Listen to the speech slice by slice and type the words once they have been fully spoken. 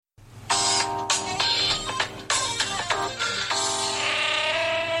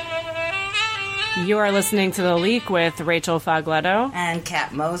You are listening to The Leak with Rachel Fogletto and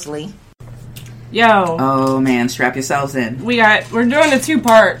Kat Mosley. Yo. Oh man, strap yourselves in. We're doing a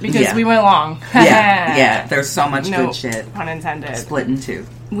two-part because we went long. yeah, there's so much good shit. Pun intended. Split in two.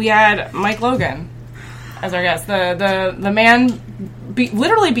 We had Mike Logan as our guest. The man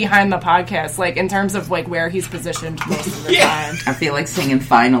literally behind the podcast, like in terms of like where he's positioned most of the time. I feel like singing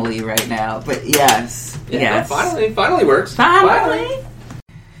finally right now, but yes. Yeah, finally works. Finally.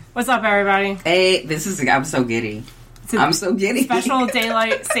 What's up, everybody? Hey, I'm so giddy. I'm so giddy. Special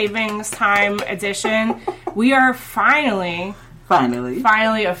Daylight Savings Time edition. We are finally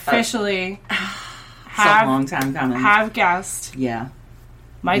officially have a long time coming. Have guest. Yeah.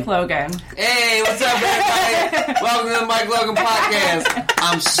 Mike Logan. Hey, what's up, everybody? Welcome to the Mike Logan podcast.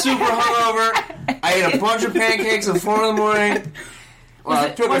 I'm super hungover. I ate a bunch of pancakes at 4 in the morning.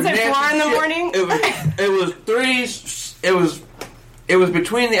 Was it 4 in the morning? It was 3. It was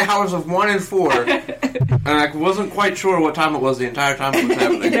between the hours of 1 and 4, and I wasn't quite sure what time it was the entire time it was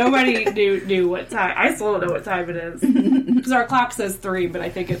happening. Nobody knew what time. I still don't know what time it is. Because our clock says 3, but I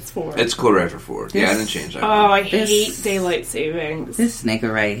think it's 4. It's quarter after 4. Yeah, I didn't change that. Oh, I hate daylight savings. This nigga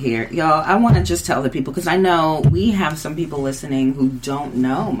right here. Y'all, I want to just tell the people, because I know we have some people listening who don't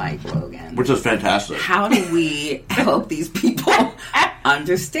know Mike Logan. Which is fantastic. How do we help these people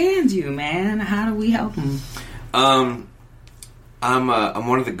understand you, man? How do we help them? I'm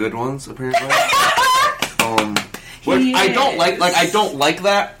one of the good ones, apparently. Which I don't like. Like, I don't like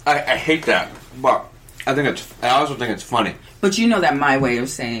that. I hate that. But I also think it's funny. But you know that my way of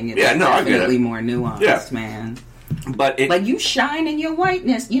saying it is definitely more nuanced, man. But like, you shine in your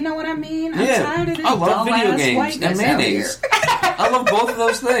whiteness. You know what I mean? I'm tired of this. I love video games and mayonnaise. I love both of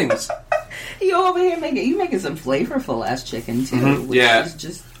those things. You over here making some flavorful ass chicken too. Mm-hmm. Which is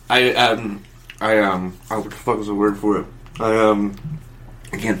just what the fuck is the word for it?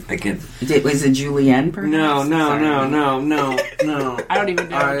 I can't. Was it julienne, perhaps? No. I don't even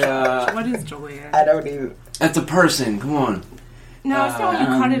know. What is julienne? I don't even. That's a person. Come on. No, it's not when you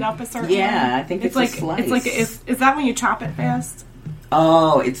cut it up a certain way. I think it's like a slice. It's like is that when you chop it fast?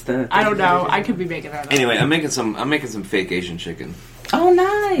 Oh, it's the. I don't know. I could be making that up. Anyway, I'm making some fake Asian chicken. Oh,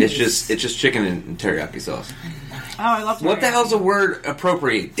 nice. It's just chicken and teriyaki sauce. Oh, I love teriyaki. What the hell's the word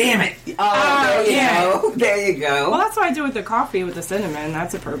appropriate? Damn it! There you go. Well, that's what I do with the coffee with the cinnamon.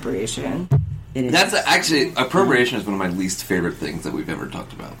 That's appropriation. It is. That's actually appropriation is one of my least favorite things that we've ever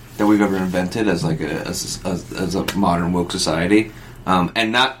talked about, that we've ever invented as like as a modern woke society,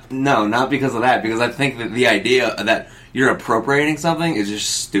 and not because of that, because I think that the idea that you're appropriating something is just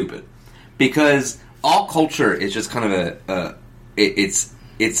stupid, because all culture is just kind of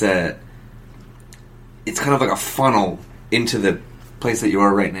it's kind of like a funnel into the place that you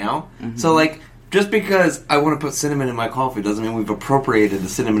are right now. Mm-hmm. So, like, just because I want to put cinnamon in my coffee doesn't mean we've appropriated the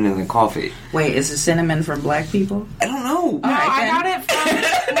cinnamon in the coffee. Wait, is the cinnamon from black people? I don't know. No, I got it from...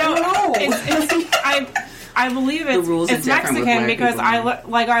 I believe it's Mexican, because I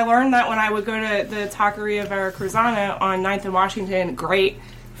learned that when I would go to the Taqueria Veracruzana on 9th and Washington. Great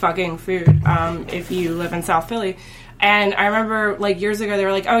fucking food if you live in South Philly. And I remember, like, years ago, they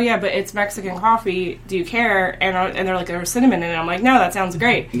were like, oh, yeah, but it's Mexican coffee. Do you care? And they're like, there's cinnamon in it. I'm like, no, that sounds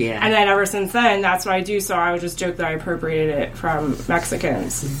great. Yeah. And then ever since then, that's what I do. So I would just joke that I appropriated it from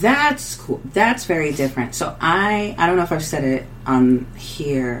Mexicans. That's cool. That's very different. So I don't know if I've said it on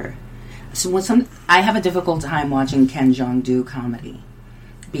here. So I have a difficult time watching Ken Jeong do comedy,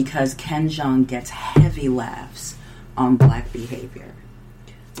 because Ken Jeong gets heavy laughs on black behavior.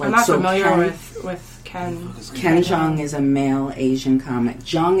 Like, I'm not familiar with Ken. Ken Jeong is a male Asian comic.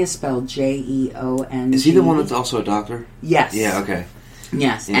 Jeong is spelled Jeong. Is he the one that's also a doctor? Yes. Yeah, okay.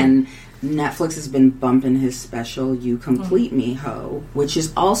 Yes, yeah. And Netflix has been bumping his special, You Complete Me, Ho, which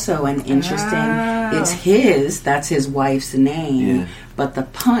is also an interesting... That's his wife's name, but the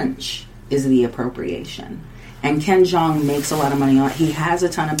punch is the appropriation. And Ken Jeong makes a lot of money on it. He has a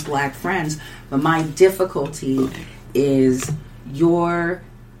ton of black friends, but my difficulty is your...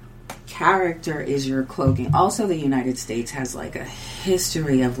 character is your cloaking. Also, the United States has like a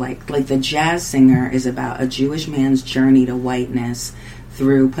history of like the Jazz Singer is about a Jewish man's journey to whiteness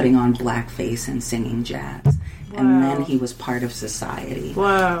through putting on blackface and singing jazz. Wow. And then he was part of society.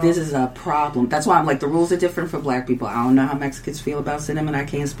 Wow. This is a problem. That's why I'm like, the rules are different for black people. I don't know how Mexicans feel about cinnamon. I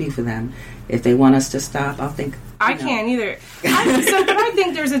can't speak for them. If they want us to stop, I'll think... I can't either. But I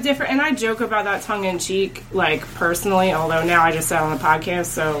think there's a different... And I joke about that tongue-in-cheek, like, personally, although now I just said on the podcast,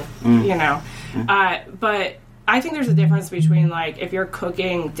 so, you know. But I think there's a difference between, like, if you're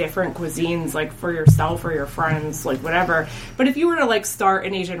cooking different cuisines, like, for yourself or your friends, like, whatever. But if you were to, like, start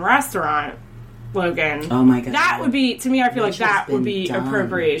an Asian restaurant... Logan. Oh my god. That would be, to me, I feel like that would be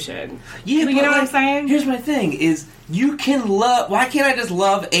appropriation. Yeah, you know what I'm saying? Here's my thing: is you can love. Why can't I just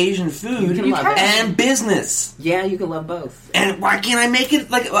love Asian food and business? Yeah, you can love both. And why can't I make it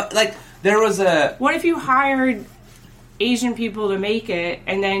like there was a? What if you hired Asian people to make it,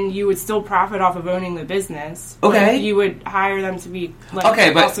 and then you would still profit off of owning the business? Okay, you would hire them to be but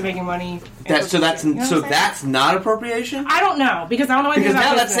also making money. That's not appropriation. I don't know because I don't know anything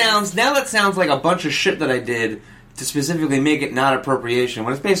about business. That sounds like a bunch of shit that I did to specifically make it not appropriation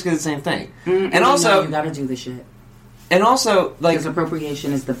when it's basically the same thing. And also, you got to do the shit. And also, like, because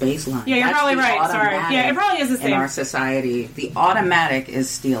appropriation is the baseline. Yeah, you're probably right. Sorry. Yeah, it probably is the same. In our society, the automatic is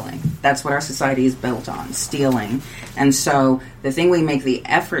stealing. That's what our society is built on, stealing. And so the thing we make the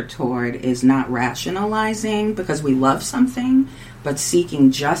effort toward is not rationalizing because we love something, but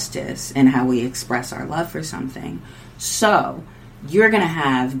seeking justice in how we express our love for something. So you're going to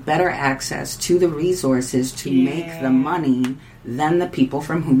have better access to the resources to make the money than the people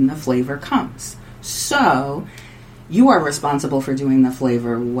from whom the flavor comes. So you are responsible for doing the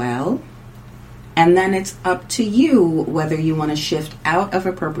flavor well, and then it's up to you whether you want to shift out of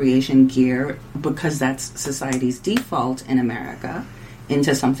appropriation gear, because that's society's default in America,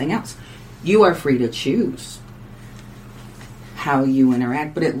 into something else. You are free to choose how you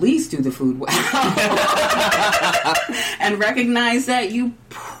interact, but at least do the food well. And recognize that you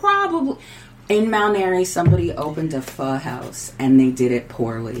probably... In Mount Airy, somebody opened a pho house, and they did it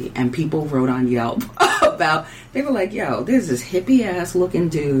poorly. And people wrote on Yelp about... They were like, yo, there's this hippie-ass looking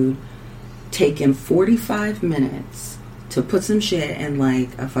dude taking 45 minutes to put some shit in,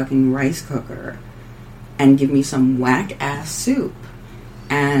 like, a fucking rice cooker and give me some whack-ass soup.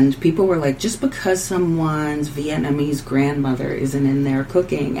 And people were like, just because someone's Vietnamese grandmother isn't in there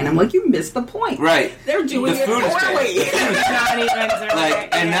cooking. And I'm like, you missed the point. Right. They're doing it poorly.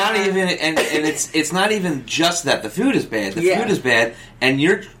 And it's not even just that. The food is bad. The food is bad. And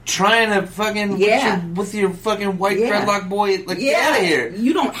you're trying to fucking with your fucking white dreadlock boy, like, get out of here.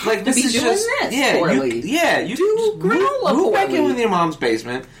 You don't have to be doing this poorly. You do move back in with your mom's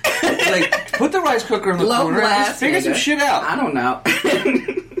basement. Like, put the rice cooker in the corner and just figure some shit out. I don't know.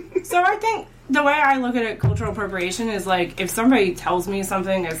 So I think the way I look at it, cultural appropriation is like, if somebody tells me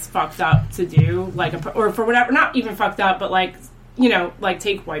something is fucked up to do, like, or for whatever, not even fucked up, but like, you know, like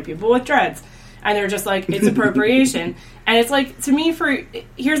take white people with dreads, and they're just like, it's appropriation. And it's like, to me,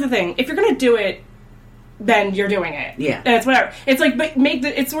 here's the thing, if you're going to do it, then you're doing it. Yeah. And it's whatever. It's like, but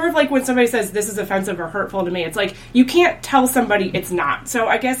it's sort of like when somebody says this is offensive or hurtful to me. It's like, you can't tell somebody it's not. So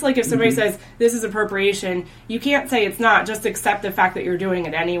I guess, like, if somebody says this is appropriation, you can't say it's not. Just accept the fact that you're doing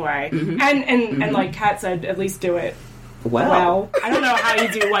it anyway. And like Kat said, at least do it well. I don't know how you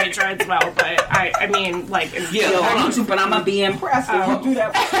do white dreads well, but I mean, like, I need to, but I'm gonna be impressed if you do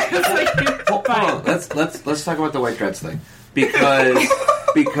that. Hold on. Let's talk about the white dreads thing,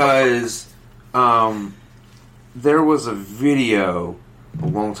 because there was a video a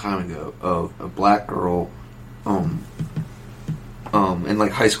long time ago of a black girl, in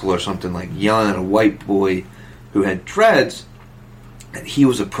like high school or something, like yelling at a white boy who had dreads, and he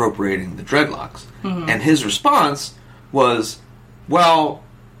was appropriating the dreadlocks. And his response was, well,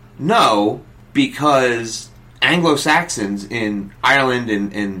 no, because Anglo-Saxons in Ireland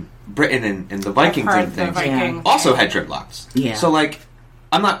and Britain and the Vikings and things also had dreadlocks. Yeah. So, like,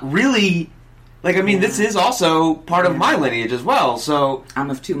 I'm not really... Like, I mean, this is also part of my lineage as well, so...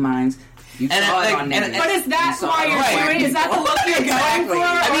 I'm of two minds. You saw it on Netflix. But is that why you're doing it? Is that the look you're going for?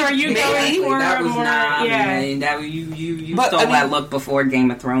 Or are you going for that was more... not, man. You saw that look before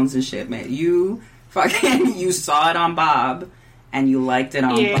Game of Thrones and shit, man. You saw it on Bob, and you liked it on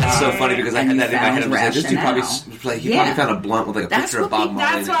Bob. It's so funny because I had that in my head. Like, this dude probably found a blunt with like a picture of Bob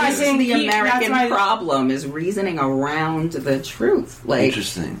Marley. That's what I think the American problem is reasoning around the truth. Like,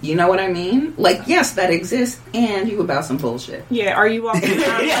 interesting. You know what I mean? Like, yes, that exists, and you about some bullshit. Yeah, are you walking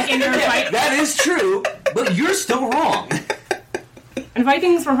around like in your fight? That is true, but you're still wrong. And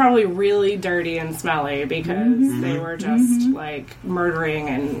Vikings were probably really dirty and smelly because they were just like murdering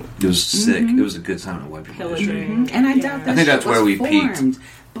and... It was sick. It was a good time to wipe your pillaging. And I doubt that. I think that's where we peaked.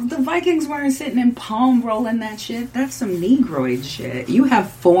 But the Vikings weren't sitting in palm rolling that shit. That's some Negroid shit. You have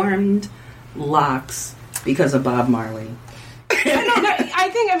formed locks because of Bob Marley. I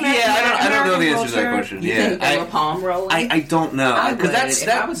think American I don't know the answer to that question. You think they were palm rolling? I don't know. Because that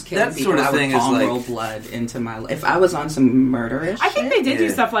sort of thing is like... roll blood into my life. If I was on some murderish I think they did do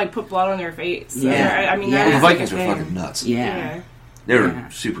stuff like put blood on their face. Yeah. I mean, the Vikings were fucking nuts. Yeah. They were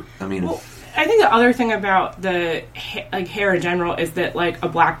super... I mean... Well, I think the other thing about the hair in general is that like a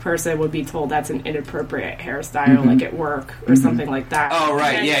black person would be told that's an inappropriate hairstyle, like at work or something like that. Oh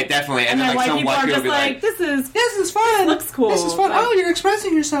right, and, yeah, definitely. And then like some white people are just like, "This is fun. This looks cool. This is fun. Like, oh, you're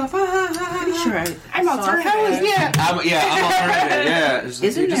expressing yourself. Pretty sure I'm alternative. I'm alternative. Yeah.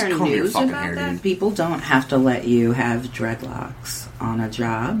 Isn't there news about that? People don't have to let you have dreadlocks on a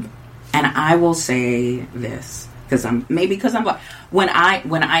job, and I will say this. Because I'm black. When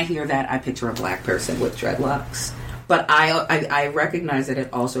I hear that, I picture a black person with dreadlocks. But I recognize that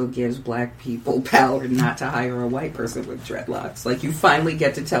it also gives black people power not to hire a white person with dreadlocks. Like you finally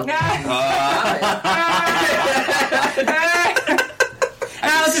get to tell them.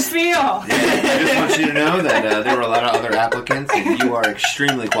 How does it feel? I just want you to know that there were a lot of other applicants, and you are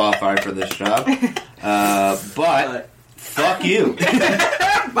extremely qualified for this job. But fuck you.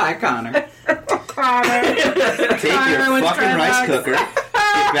 Bye, Connor. Take your fucking rice cooker,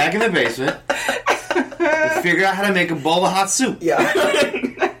 get back in the basement, and figure out how to make a bowl of hot soup. Yeah.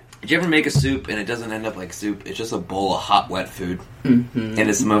 Did you ever make a soup and it doesn't end up like soup? It's just a bowl of hot, wet food. And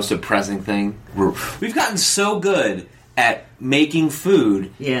it's the most depressing thing. We've gotten so good at making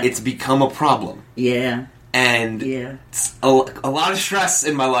food, it's become a problem. Yeah. And a lot of stress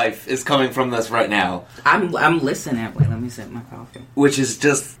in my life is coming from this right now. I'm listening. Wait, let me sip my coffee. Which is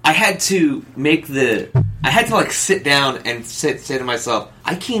just, I had to like sit down and say to myself,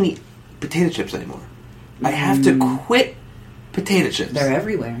 I can't eat potato chips anymore. I have to quit potato chips. They're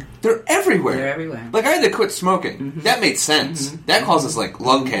everywhere. They're everywhere. They're everywhere. Like, I had to quit smoking. That made sense. That causes, like,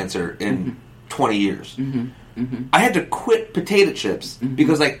 lung cancer in 20 years. I had to quit potato chips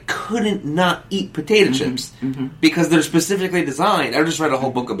because I couldn't not eat potato chips because they're specifically designed. I just read a whole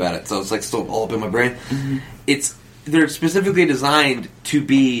book about it, so it's like still all up in my brain. They're specifically designed to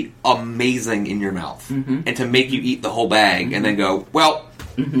be amazing in your mouth and to make you eat the whole bag and then go, well,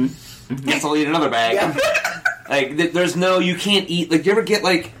 guess I'll eat another bag. Like there's no, you can't eat. Like, do you ever get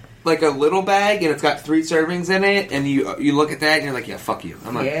like a little bag and it's got 3 servings in it, and you look at that and you're like, yeah, fuck you.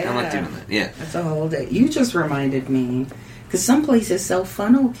 I'm not doing that. Yeah, that's a whole day. You just reminded me, because some places sell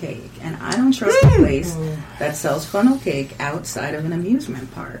funnel cake, and I don't trust a place that sells funnel cake outside of an amusement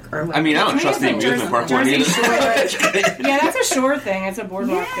park. Or like, I mean, I don't trust the amusement park one either. Yeah, that's a Shore thing. It's a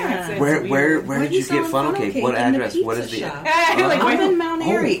boardwalk thing. It's where did you get funnel cake? What address? What is the? I'm in Mount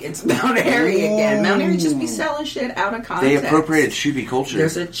Airy. It's Mount Airy again. Mount Airy just be selling shit out of context. They appropriated Shubi culture.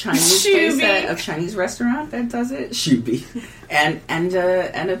 There's a Chinese place a Chinese restaurant that does it. Shubi, and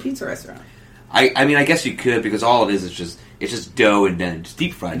a pizza restaurant. I mean, I guess you could, because all it is it's just dough and then it's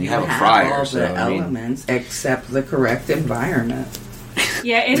deep fried. And you have a fryer, all the elements except the correct environment.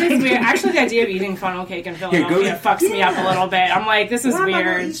 Yeah, it is weird. Actually, the idea of eating funnel cake in Philadelphia fucks me up a little bit. I'm like, this is weird. Why am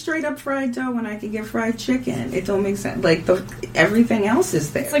I going to eat straight up fried dough when I can get fried chicken? It don't make sense. Like, everything else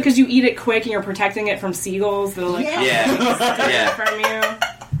is there. It's like because you eat it quick and you're protecting it from seagulls that'll like from you.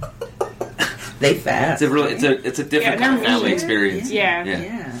 They fast. It's a different kind of family experience.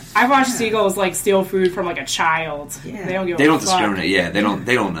 Yeah. I've watched seagulls like steal food from like a child. Yeah. They don't discriminate. Yeah, they don't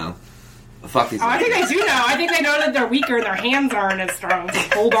know. Fuck these. I think they do know. I think they know that they're weaker and their hands aren't as strong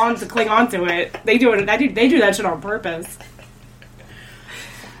to cling on to it. They do it. They do that shit on purpose.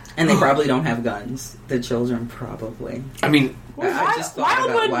 And they probably don't have guns. The children probably. I mean,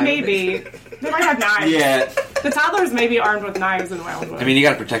 Wildwood maybe. They might have knives. Yeah. The toddlers may be armed with knives in Wildwood. I mean, you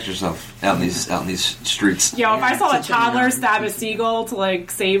got to protect yourself out in these streets. Yo, if I saw a toddler stab a seagull to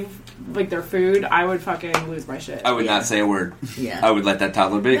like save like their food, I would fucking lose my shit. I would not say a word. Yeah. I would let that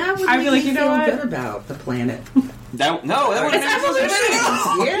toddler be. I'd be like, you know what? Good about the planet. That would evolution.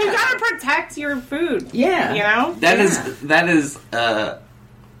 Yeah. You gotta protect your food. Yeah. You know? That is a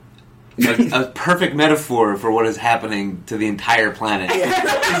perfect metaphor for what is happening to the entire planet.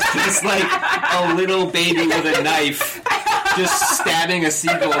 It's just like a little baby with a knife just stabbing a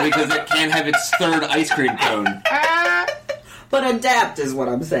seagull because it can't have its 3rd ice cream cone. But adapt is what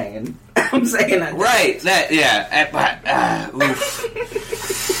I'm saying. I'm saying that. Right. Oof.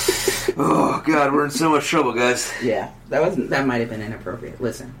 Oh, God, we're in so much trouble, guys. Yeah. That might have been inappropriate.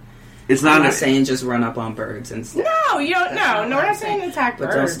 Listen. I'm not saying just run up on birds and stuff. No, you don't. No, we're not saying attack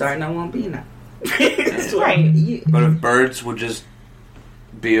birds. But don't start, no won't be now. That's right. But if birds would just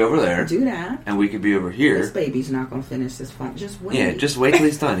be over there, do that, and we could be over here. This baby's not going to finish this fight. Just wait. Yeah, just wait till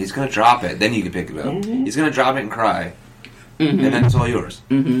he's done. He's going to drop it. Then you can pick it up. He's going to drop it and cry. And then it's all yours.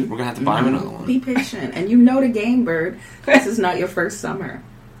 We're going to have to buy him another one. Be patient. And you know the game, bird. This is not your first summer.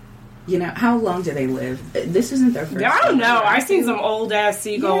 You know, how long do they live? This isn't their first I don't know. I've seen some old-ass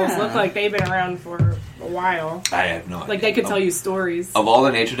seagulls look like they've been around for a while. I have no idea. Like, they could tell you stories. Of all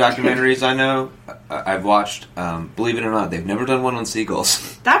the nature documentaries I know, I've watched, believe it or not, they've never done one on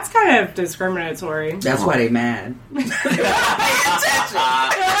seagulls. That's kind of discriminatory. That's why they mad. They're like,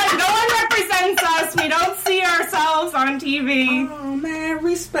 no one represents us. We don't see ourselves on TV. Oh, man,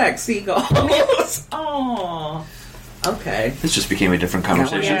 respect seagulls. Oh. Okay. This just became a different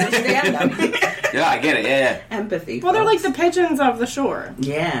conversation. Yeah, I get it. Yeah. Empathy. Well, they're like the pigeons of the shore.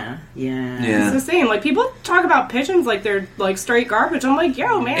 Yeah. It's the same. Like, people talk about pigeons like they're like straight garbage. I'm like,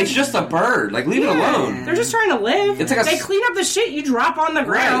 yo, man. It's just a bird. Like, leave it alone. They're just trying to live. It's like they clean up the shit you drop on the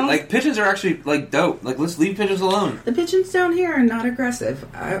ground. Right. Like, pigeons are actually, like, dope. Like, let's leave pigeons alone. The pigeons down here are not aggressive.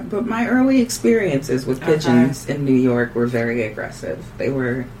 But my early experiences with pigeons in New York were very aggressive. They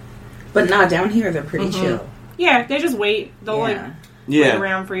were... But down here, they're pretty chill. Yeah, they just wait. They'll, wait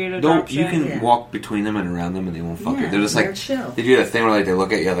around for you to drop shit. You can walk between them and around them and they won't fuck you. They're just like... chill. They do that thing where, like, they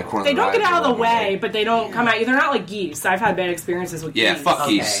look at you out the corner They of the don't get out of the way, away. but they don't come at you. They're not like geese. I've had bad experiences with geese. Yeah, fuck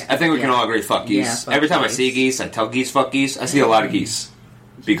geese. I think we can all agree, fuck geese. Fuck Every time geese. I see geese, I tell geese, fuck geese. I see a lot of geese.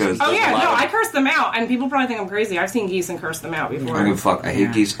 Because I curse them out, and people probably think I'm crazy. I've seen geese and cursed them out before. I don't give a fuck. I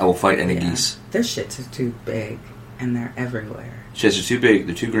hate geese. I will fight any geese. Their shits are too big, and they're everywhere. Shits are too big,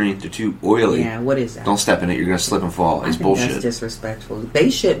 they're too green, they're too oily. Yeah, what is that? Don't step in it, you're gonna slip and fall. It's bullshit. That's disrespectful. They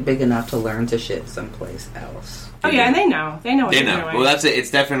shit big enough to learn to shit someplace else. Oh yeah, and they know. They know what they're doing. Well, that's it.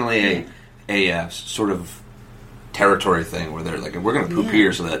 It's definitely a sort of territory thing where they're like, we're gonna poop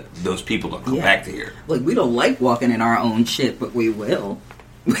here so that those people don't come back to here. Like, we don't like walking in our own shit, but we will.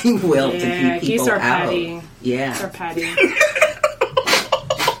 We will to keep people geese are out. petty. Yeah. They're petty.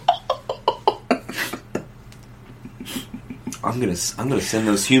 I'm gonna send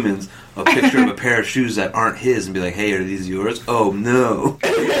those humans a picture of a pair of shoes that aren't his and be like, hey, are these yours? Oh no.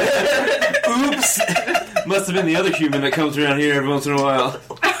 Oops. Must have been the other human that comes around here every once in a while.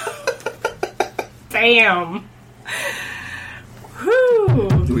 Damn. Whew.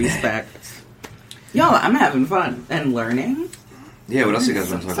 Respect. Y'all, I'm having fun and learning. Yeah, what else you guys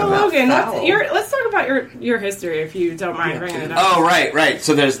want to talk So about? Logan, let's talk about your history if you don't mind bringing it up. Oh, right.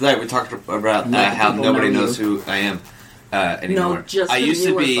 So there's that. We talked about how nobody knows who I am anymore. No, just I used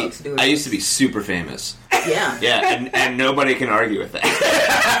to be. folks do it. I used to be super famous. Yeah. Yeah, and nobody can argue with that.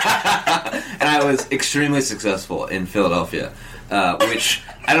 And I was extremely successful in Philadelphia, which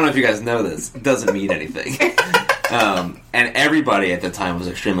I don't know if you guys know this, doesn't mean anything. And everybody at the time was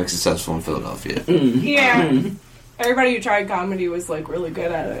extremely successful in Philadelphia. Yeah. Everybody who tried comedy was like really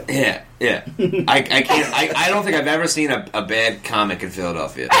good at it. Yeah. I can't. I don't think I've ever seen a bad comic in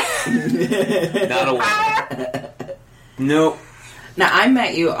Philadelphia. Not a one. Nope. Now, I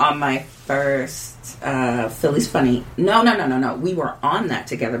met you on my first Philly's Funny. No. We were on that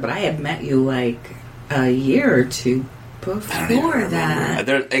together, but I had met you like a year or two before that.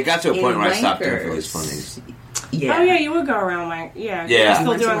 It got to a point where I stopped doing Philly's Funnies. Yeah. Oh yeah, you would go around like You're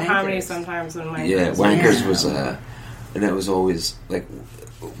still doing comedy sometimes when Wankers. Yeah, Wankers was and it was always like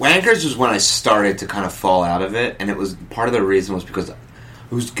Wankers was when I started to kind of fall out of it, and it was part of the reason was because I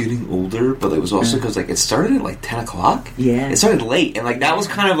was getting older, but it was also because like it started at like 10 o'clock. Yeah, it started late, and like that was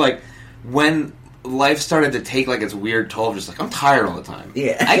kind of like when life started to take like its weird toll. Just like I'm tired all the time.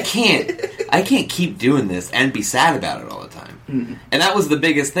 Yeah, I can't keep doing this and be sad about it all the time. Mm-hmm. And that was the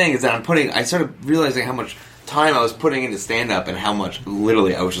biggest thing is that I started realizing how much time I was putting into stand-up and how much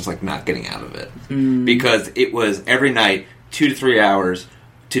literally I was just like not getting out of it because it was every night 2 to 3 hours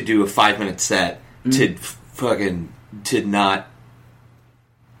to do a 5-minute set to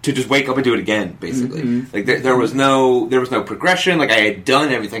just wake up and do it again basically like there was no progression. Like I had done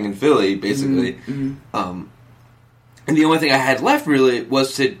everything in Philly basically and the only thing I had left really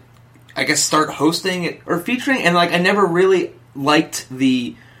was to I guess start hosting it or featuring, and like I never really liked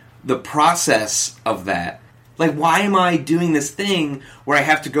the process of that. Like, why am I doing this thing where I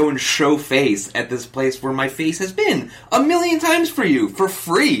have to go and show face at this place where my face has been 1,000,000 times for you, for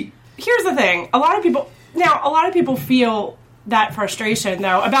free? Here's the thing. A lot of people feel that frustration,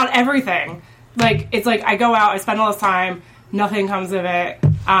 though, about everything. Like, it's like, I go out, I spend all this time, nothing comes of it.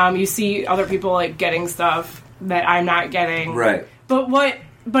 You see other people, like, getting stuff that I'm not getting. Right.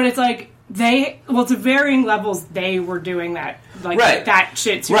 But it's like, to varying levels, they were doing that. Like, that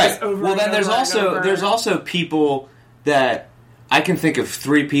shit too. Right. Over well, then and there's over also people that I can think of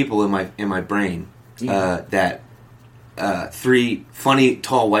 3 people in my brain that 3 funny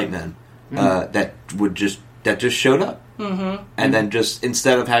tall white men that just showed up. Mm-hmm. And then just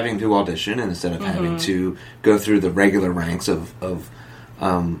instead of having to audition and instead of having to go through the regular ranks of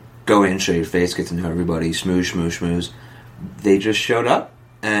go in, show your face, get to know everybody, schmooze, they just showed up.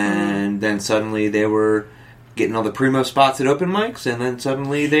 And then suddenly they were getting all the primo spots at open mics, and then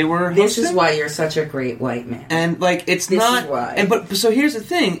suddenly they were hosting. This is why you're such a great white man. And like it's this not. Is why. And but so here's the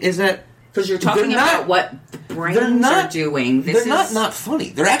thing: is that because you're talking about what the brains are doing. They're not funny.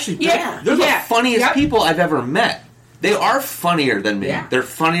 They're actually they're the funniest people I've ever met. They are funnier than me. Yeah. They're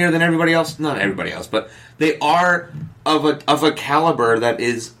funnier than everybody else. Not everybody else, but they are of a caliber that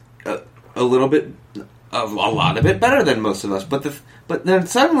is a little bit a lot of it better than most of us. But then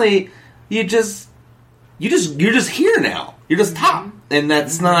suddenly you're just here now. You're just top, and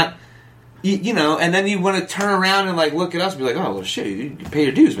that's not you know. And then you want to turn around and like look at us and be like, oh well, shit, you pay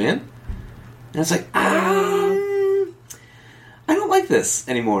your dues, man. And it's like, I don't like this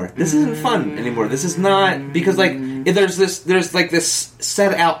anymore. This isn't fun anymore. This is not because like there's like this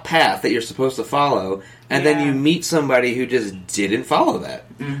set out path that you're supposed to follow, and then you meet somebody who just didn't follow that.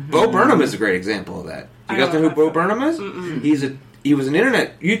 Bo Burnham is a great example of that. Do you guys know who Bo Burnham is? He was an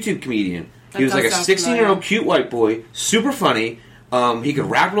internet YouTube comedian. He was like a 16-year-old cute white boy, super funny. He could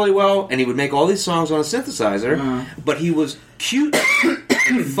rap really well, and he would make all these songs on a synthesizer. But he was cute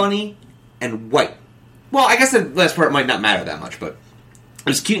and funny and white. Well, I guess the last part might not matter that much, but he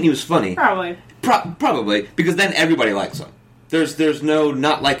was cute and he was funny. Probably. Probably, because then everybody likes him. There's no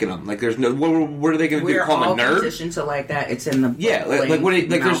not liking him. Like there's no what are they going to do? Call him a nerd? We're all conditioned to like that. It's in the like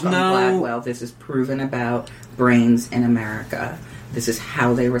there's no Blackwell. This is proven about brains in America. This is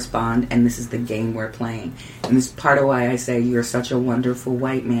how they respond, and this is the game we're playing. And this is part of why I say you're such a wonderful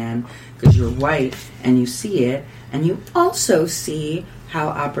white man, because you're white and you see it, and you also see how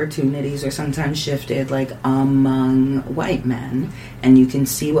opportunities are sometimes shifted, like among white men, and you can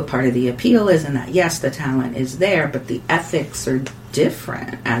see what part of the appeal is, and that yes, the talent is there, but the ethics are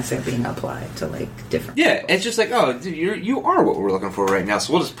different as they're being applied to like different. Yeah, people. it's just like, oh, dude, you are what we're looking for right now,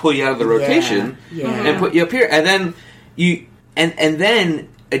 so we'll just pull you out of the rotation and put you up here, and then you and then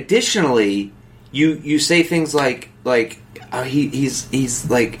additionally, you say things like he's like,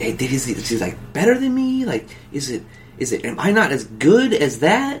 hey, he's like better than me, like is it? Am I not as good as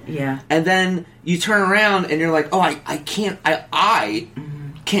that? Yeah. And then you turn around and you're like, oh, I can't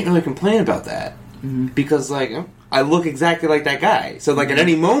can't really complain about that because like I look exactly like that guy. So like at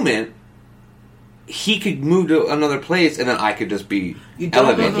any moment he could move to another place and then I could just be You don't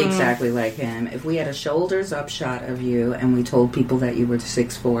elevated. look exactly like him. If we had a shoulders up shot of you and we told people that you were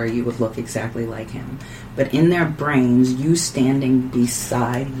 6'4", you would look exactly like him. But in their brains, you standing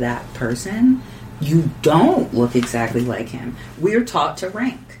beside that person, you don't look exactly like him. We're taught to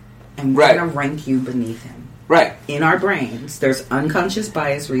rank. And we're going to rank you beneath him. Right. In our brains, there's unconscious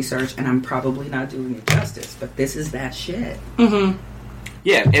bias research, and I'm probably not doing it justice, but this is that shit. Mm-hmm.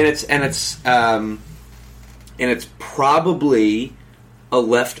 Yeah, and it's probably a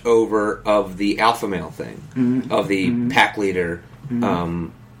leftover of the alpha male thing, of the pack leader,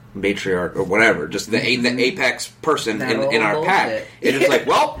 matriarch or whatever, just the apex person in our pack. And it's like,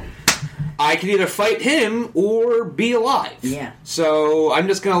 well, I can either fight him or be alive. Yeah. So I'm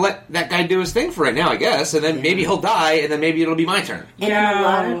just going to let that guy do his thing for right now, I guess, and then maybe he'll die, and then maybe it'll be my turn.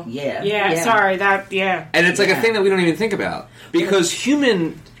 Yeah. Sorry, And it's like a thing that we don't even think about because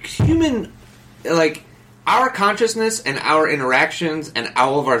human, like our consciousness and our interactions and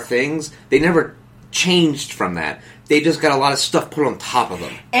all of our things, they never changed from that. They just got a lot of stuff put on top of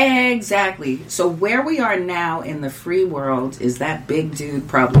them. Exactly. So where we are now in the free world is that big dude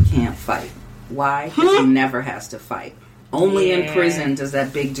probably can't fight. Why? Because he never has to fight. Only in prison does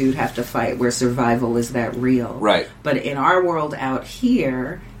that big dude have to fight, where survival is that real. Right. But in our world out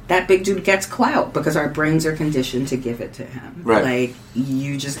here, that big dude gets clout because our brains are conditioned to give it to him. Right. Like,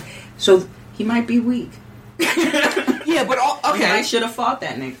 you just... So, he might be weak. Yeah, but... Okay. I should have fought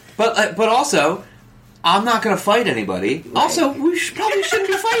that nigga. But also... I'm not going to fight anybody. Right. Also, we probably shouldn't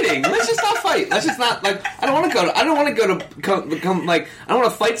be fighting. Let's just not fight. Let's just not like. I don't want to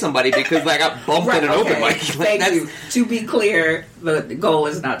fight somebody because I got bumped in an open mic. Thank you. To be clear, the goal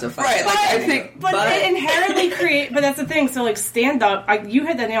is not to fight. Right. Like I think, but it inherently create. But that's the thing. So like stand up. You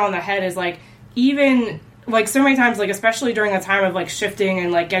hit the nail on the head. Is like even like so many times, like especially during the time of like shifting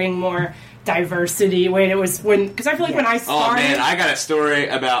and like getting more diversity because I feel like when I started... Oh man, I got a story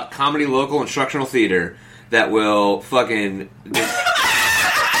about comedy local instructional theater that will fucking... Oh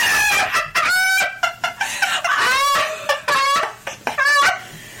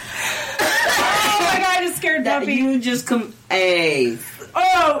my god, I just scared Buffy. You just come... Hey.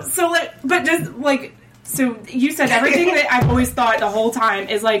 Oh, so like... But just like... So you said everything that I've always thought the whole time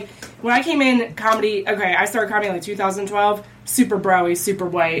is like... When I came in comedy... Okay, I started comedy in like 2012... Super broy, super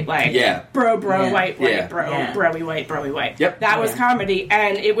white, like bro, white, bro, broy, white. Yep. That was comedy,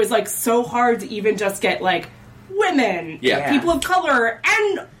 and it was like so hard to even just get like women, people of color,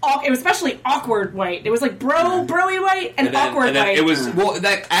 and it was especially awkward white. It was like broy white, and awkward white. It was, well,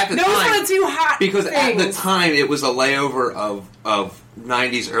 that, at the time... Those were the two hot because things. At the time, it was a layover of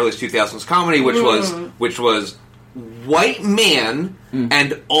 90s, early 2000s comedy, which was white man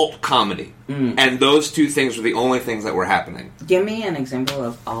and alt comedy. And those two things were the only things that were happening. Give me an example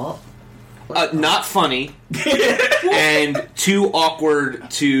of alt. Not funny, and too awkward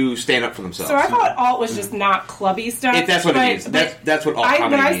to stand up for themselves. So I thought alt was just not clubby stuff. That's what it means. That's what alt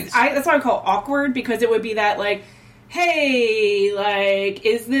comedy means. That's what I call awkward, because it would be that, like, hey, like,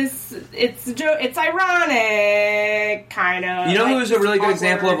 is this... It's ironic, kind of. You know like, who was a really good awkward.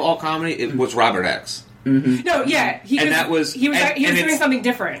 example of alt comedy? It was Robert X. Mm-hmm. No, yeah. He was doing something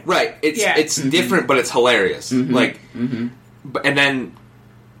different. Right. It's different, but it's hilarious. Like, and then...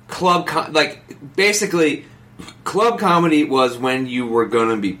 basically, club comedy was when you were going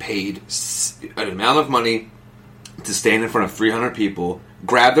to be paid an amount of money to stand in front of 300 people,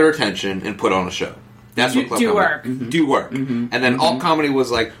 grab their attention, and put on a show. That's what club comedy work. Do work. And then alt comedy was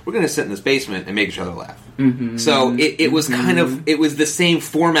like, we're going to sit in this basement and make each other laugh. So it was kind of, it was the same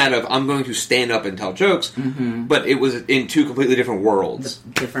format of I'm going to stand up and tell jokes, but it was in two completely different worlds.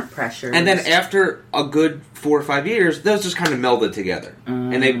 Different pressures. And then after a good 4 or 5 years, those just kind of melded together.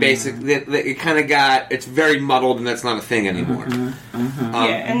 And they basically, it kind of got, it's very muddled and that's not a thing anymore.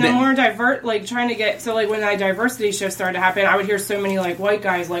 And the more trying to get, so like when that diversity show started to happen, I would hear so many like white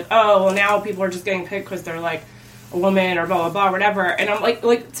guys like, oh, well now people are just getting picked because they're like a woman or blah, blah, blah, whatever. And I'm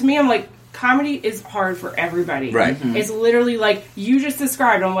like, to me, I'm like, comedy is hard for everybody. Right. It's literally like you just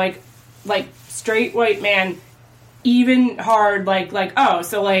described. I'm like straight white man, even hard. Like oh,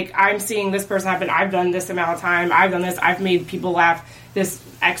 so like I'm seeing this person happen. I've done this amount of time. I've done this. I've made people laugh this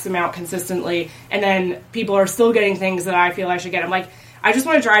X amount consistently, and then people are still getting things that I feel I should get. I'm like, I just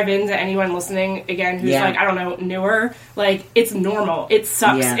want to drive into anyone listening again who's like, I don't know, newer. Like, it's normal. It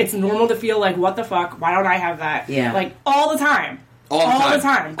sucks. Yeah. It's normal to feel like, what the fuck? Why don't I have that? Yeah. Like, all the time. All the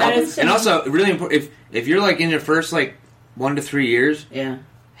time. And also, really important, if you're like in your first like 1 to 3 years,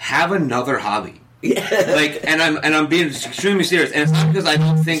 have another hobby. Like, and I'm being extremely serious, and it's not because I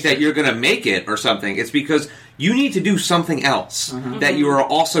don't think that you're gonna make it or something. It's because you need to do something else that you are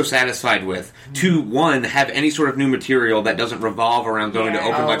also satisfied with to, one, have any sort of new material that doesn't revolve around going to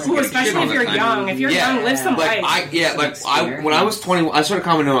open mics. Especially if you're young. If you're young, live some life. When I was 21, I started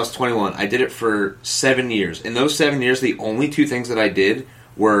comedy when I was 21. I did it for 7 years. In those 7 years, the only two things that I did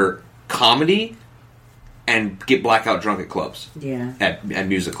were comedy and get blackout drunk at clubs. Yeah. At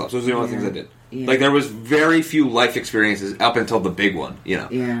music clubs. Those are the only things I did. Yeah. Like, there was very few life experiences up until the big one, you know.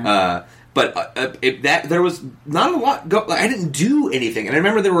 Yeah. There was not a lot. I didn't do anything, and I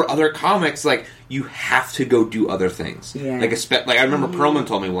remember there were other comics like you have to go do other things. Yeah. Like I remember Perlman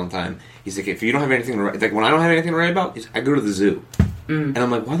told me one time. He's like, if you don't have anything to write, like when I don't have anything to write about, I go to the zoo, and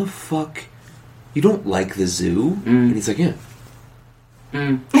I'm like, why the fuck? You don't like the zoo? And he's like, yeah.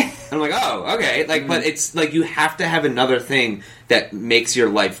 And I'm like, oh, okay. Like, but it's like you have to have another thing that makes your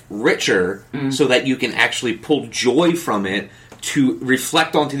life richer, so that you can actually pull joy from it to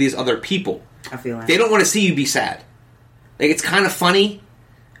reflect onto these other people. I feel like they don't want to see you be sad. Like, it's kind of funny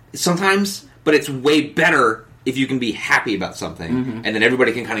sometimes, but it's way better if you can be happy about something, and then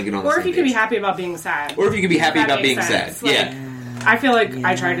everybody can kind of get on the same page. Or if you can be happy about being sad. Or if you can be happy about being sad. Like, yeah. I feel like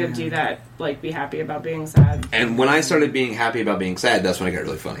I try to do that, like, be happy about being sad. And when I started being happy about being sad, that's when it got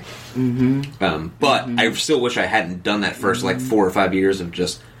really funny. But I still wish I hadn't done that first, like, 4 or 5 years of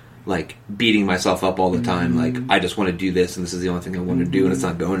just, like, beating myself up all the time. Like, I just want to do this, and this is the only thing I want to do, and it's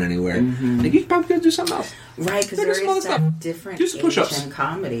not going anywhere. Like, you probably could do something else. Right, because there is that different age in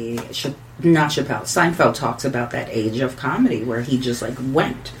comedy. Not Chappelle. Seinfeld talks about that age of comedy where he just, like,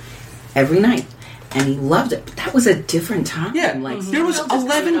 went every night. And he loved it. But that was a different time. Yeah. Like, there was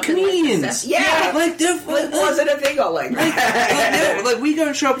 11 comedians. Like, it wasn't a thing all like that. Like, we go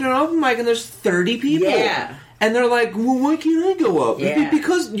and show up to an open mic and there's 30 people. Yeah. And they're like, well, why can't I go up? Yeah.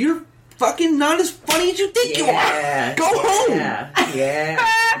 Because you're fucking not as funny as you think you are. Go home.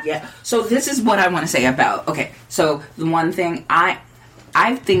 Yeah. So this is what I want to say about, okay, so the one thing, I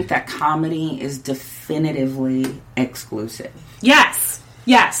think that comedy is definitively exclusive. Yes.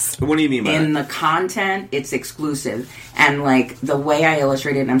 What do you mean by that? In the content, it's exclusive. And, like, the way I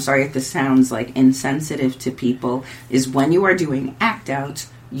illustrate it, and I'm sorry if this sounds, like, insensitive to people, is when you are doing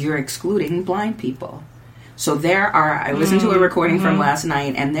act-outs, you're excluding blind people. So I listened to a recording from last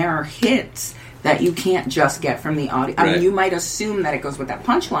night, and there are hits that you can't just get from the audio. I mean, you might assume that it goes with that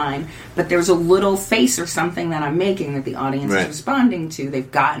punchline, but there's a little face or something that I'm making that the audience is responding to.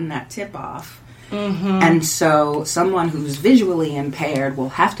 They've gotten that tip off. And so someone who's visually impaired will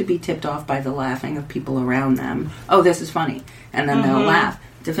have to be tipped off by the laughing of people around them. Oh, this is funny. And then they'll laugh.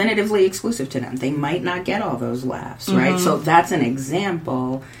 Definitively exclusive to them. They might not get all those laughs, right? So that's an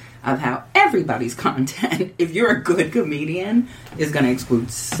example of how everybody's content, if you're a good comedian, is going to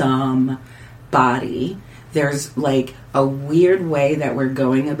exclude somebody. There's like a weird way that we're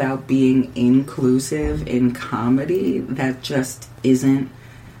going about being inclusive in comedy that just isn't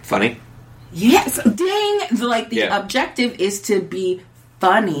funny. Yes, ding! Like the objective is to be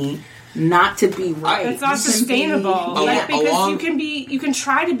funny, not to be right. It's not sustainable. Because you can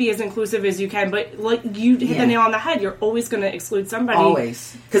try to be as inclusive as you can, but like you hit the nail on the head, you're always going to exclude somebody.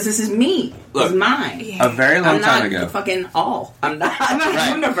 Always, because this is me. Look, it's mine. A very long time ago, fucking all. I'm not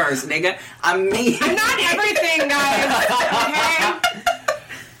the universe, nigga. I'm me. I'm not everything, guys. Okay.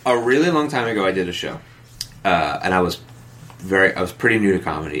 A really long time ago, I did a show, and I was pretty new to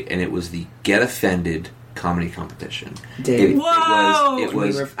comedy, and it was the Get Offended comedy competition. It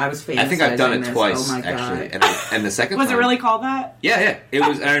was. I was famous. I think I've done it twice, oh my actually. God. And the second was time, it really called that? Yeah. It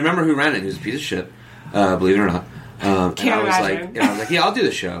was. And I remember who ran it. He was a piece of shit, believe it or not. Can't imagine. I was like, yeah, I'll do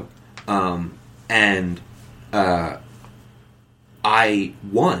the show. I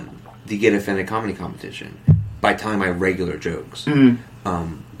won the Get Offended comedy competition by telling my regular jokes,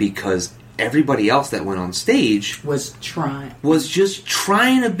 because everybody else that went on stage was just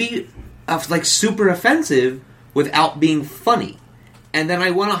trying to be like super offensive without being funny. And then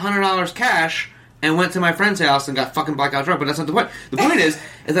I won $100 cash and went to my friend's house and got fucking blackout drunk. But that's not the point. The point is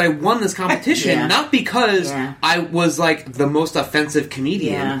that I won this competition not because I was like the most offensive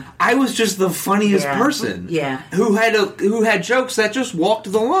comedian. Yeah. I was just the funniest person. Yeah. Who had jokes that just walked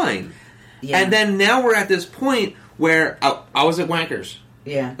the line. Yeah. And then now we're at this point where I was at Wankers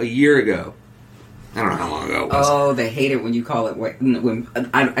a year ago. I don't know how long ago it was. Oh, they hate it when you call it...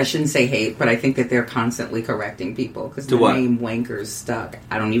 I shouldn't say hate, but I think that they're constantly correcting people because the name Wankers stuck.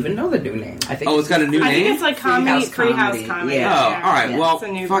 I don't even know the new name. I think it's got a new name? I think it's like Treehouse Comedy. Yeah. Oh, all right. Well,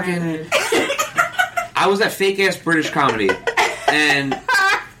 fucking... I was at fake-ass British comedy, and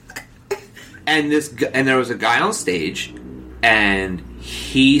there was a guy on stage, and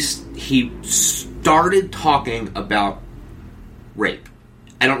he started talking about rape.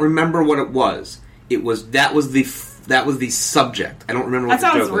 I don't remember what it was. That was the subject. I don't remember what the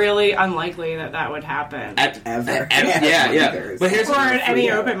joke was. That sounds really unlikely that would happen. Ever. Yeah. But here's any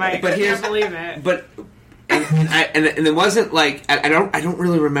open mic. I can't believe it. But and it wasn't like I don't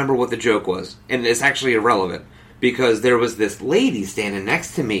really remember what the joke was, and it's actually irrelevant because there was this lady standing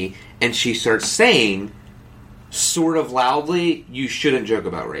next to me, and she starts saying, sort of loudly, "You shouldn't joke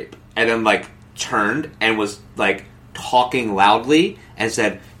about rape," and then like turned and was like talking loudly and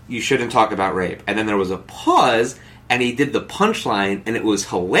said, "You shouldn't talk about rape." And then there was a pause, and he did the punchline, and it was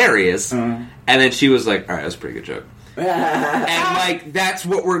hilarious. And then she was like, "All right, that's a pretty good joke." And like that's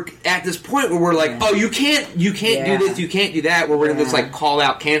what we're at this point where we're like, "Oh, you can't do this, you can't do that." Where we're in this like call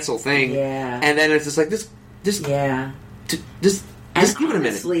out cancel thing, and then it's just like just give it a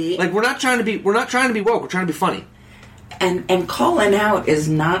minute. Like we're not trying to be woke. We're trying to be funny. And calling out is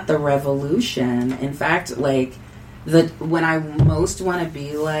not the revolution. In fact, like. When I most want to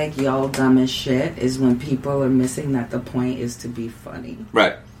be like, y'all dumb as shit, is when people are missing that the point is to be funny.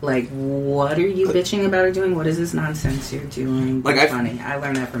 Right. Like, what are you bitching about or doing? What is this nonsense you're doing? Like, funny. I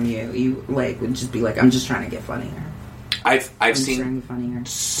learned that from you. You, like, would just be like, I'm just trying to get funnier. I've seen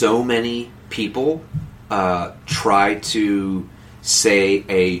so many people try to say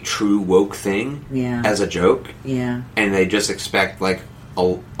a true woke thing as a joke. Yeah. And they just expect, like,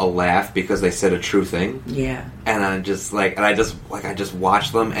 a laugh because they said a true thing. Yeah. And I just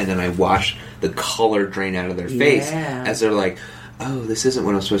watch them, and then I watch the color drain out of their face as they're like, oh, this isn't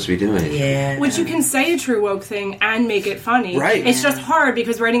what I'm supposed to be doing. Yeah. Which you can say a true woke thing and make it funny. Right. It's just hard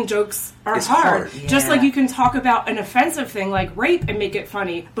because writing jokes are hard. Yeah. Just like you can talk about an offensive thing like rape and make it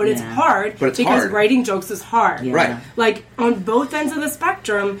funny, but it's hard because writing jokes is hard. Yeah. Right. Like, on both ends of the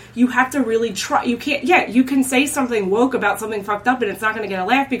spectrum, you have to really try. You can't, you can say something woke about something fucked up and it's not going to get a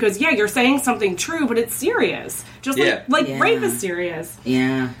laugh because, you're saying something true, but it's serious. Just like rape is serious.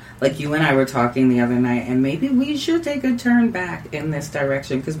 Yeah. Like, you and I were talking the other night, and maybe we should take a turn back in this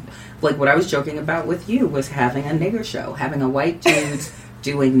direction. Because, like, what I was joking about with you was having a nigger show. Having a white dudes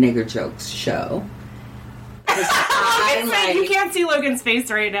doing nigger jokes show. You can't see Logan's face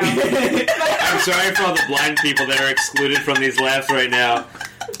right now. I'm sorry for all the blind people that are excluded from these laughs right now.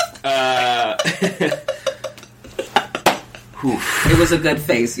 It was a good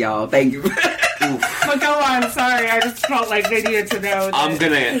face, y'all. Thank you. But go on, sorry, I just felt like they needed to know.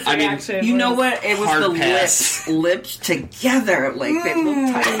 You know what? It was the lips together, like they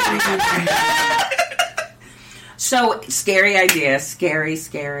look tight. So, scary idea,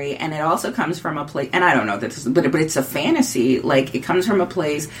 scary, and it also comes from a place, and I don't know this, but it's a fantasy. Like, it comes from a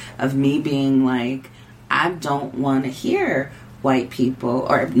place of me being like, I don't want to hear white people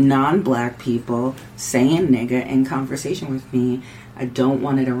or non-black people saying nigga in conversation with me. I don't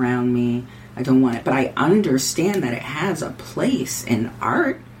want it around me. I don't want it, but I understand that it has a place in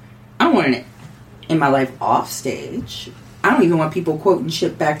art. I don't want it in my life off stage. I don't even want people quoting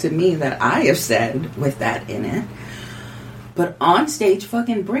shit back to me that I have said with that in it. But on stage,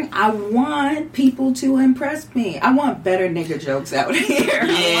 I want people to impress me. I want better nigga jokes out here.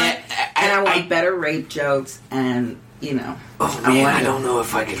 Yeah. I want better rape jokes and, you know. Oh, man, I don't know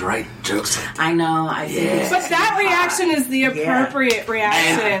if I could write jokes like that. I know, I did. But that reaction is the appropriate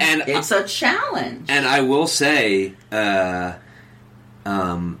reaction. And it's a challenge. And I will say, there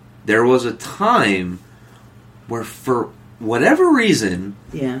was a time where for whatever reason,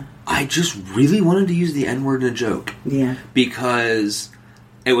 I just really wanted to use the N-word in a joke. Yeah. Because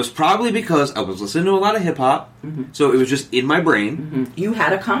it was probably because I was listening to a lot of hip-hop, so it was just in my brain. Mm-hmm. You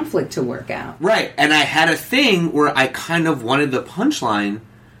had a conflict to work out. Right, and I had a thing where I kind of wanted the punchline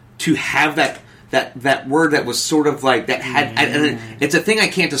to have that word that was sort of like, that had, and it's a thing I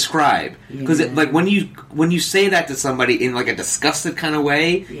can't describe. Because like when you say that to somebody in like a disgusted kind of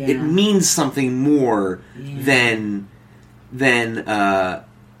way, it means something more than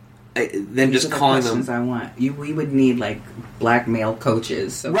just calling them. I want we would need like black male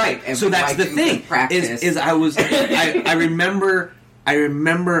coaches. So right. So that's the thing. Is I remember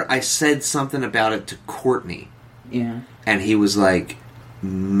I said something about it to Courtney. Yeah. And he was like,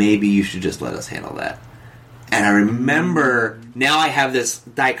 maybe you should just let us handle that. And I remember now I have this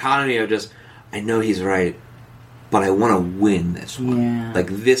dichotomy of just, I know he's right, but I want to win this one. Yeah. Like,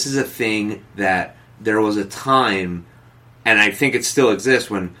 this is a thing that there was a time, and I think it still exists,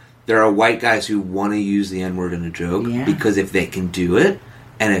 when there are white guys who want to use the N-word in a joke, because if they can do it,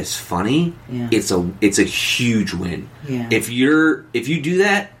 and it's funny, it's a huge win. Yeah. If you do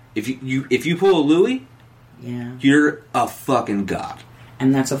that, if you pull a Louis, you're a fucking god.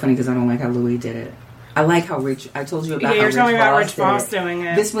 And that's so funny because I don't like how Louis did it. I like how Rich. I told you about. Yeah, you're talking about Rich Voss doing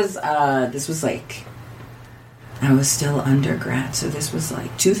it. This was like, I was still undergrad, so this was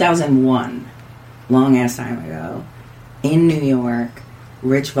like 2001, long ass time ago, in New York.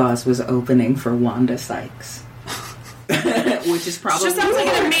 Rich Voss was opening for Wanda Sykes, which is probably just sounds like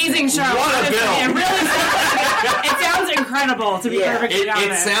an amazing show. What a bill! It really it sounds incredible, to be perfectly honest.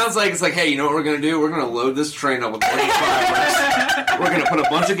 It sounds like it's like, hey, you know what we're going to do? We're going to load this train up with 25 We're going to put a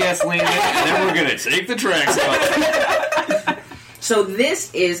bunch of gasoline in it, and then we're going to take the tracks off. So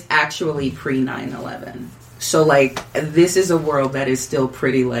this is actually pre 9/11. So like, this is a world that is still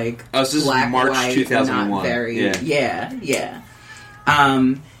pretty like this is black, March white, 2001. Not very, yeah.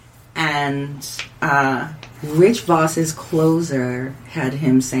 Rich Voss's closer had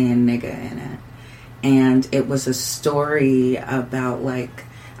him saying nigga in it. And it was a story about, like,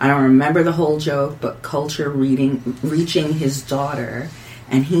 I don't remember the whole joke, but culture reaching his daughter.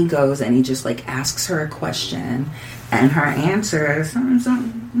 And he goes and he just, like, asks her a question. And her answer is,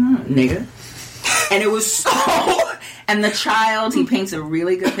 nigga. And it was so... And the child, he paints a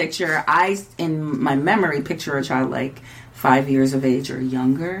really good picture. I, in my memory, picture a child, like, 5 years of age or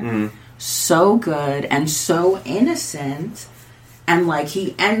younger. So good and so innocent. And, like,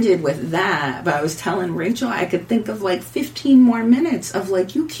 he ended with that. But I was telling Rachel I could think of, like, 15 more minutes of,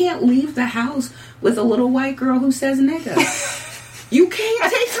 like, you can't leave the house with a little white girl who says nigga. You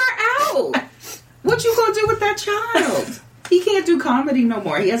can't take her out. What you gonna do with that child? He can't do comedy no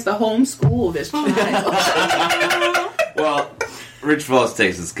more. He has to homeschool this child. Well, Rich Voss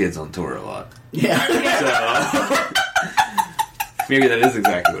takes his kids on tour a lot. Yeah. So... maybe that is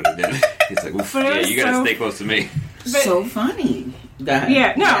exactly what he did. He's like, oof, yeah, you gotta stay close to me. So funny.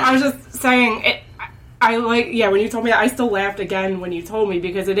 I was just saying, when you told me that, I still laughed again when you told me,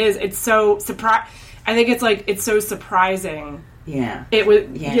 because it's so I think it's so surprising. Yeah. It was,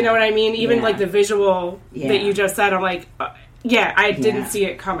 you know what I mean? Even like the visual that you just said, I'm like, I didn't see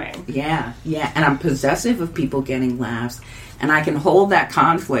it coming. Yeah. And I'm possessive of people getting laughs. And I can hold that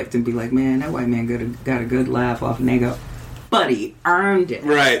conflict and be like, man, that white man got a good laugh off nigga. But he earned it.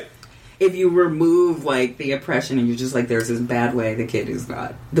 Right. If you remove, like, the oppression and you're just like, there's this bad way the kid is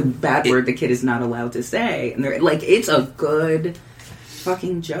not... the bad word the kid is not allowed to say. And they're like, it's a good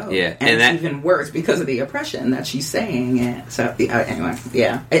fucking joke. Yeah. And it's even worse because of the oppression that she's saying it. So, anyway,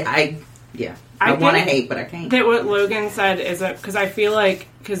 yeah. Yeah. I want to hate, but I can't. That what Logan said is that, because I feel like,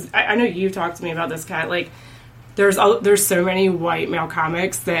 because I know you've talked to me about this, Kat, like, there's so many white male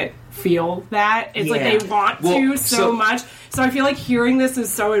comics that feel that. It's like they want to so much. So I feel like hearing this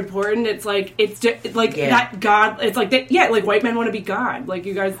is so important. It's like, that God, it's like, that, like white men want to be God. Like,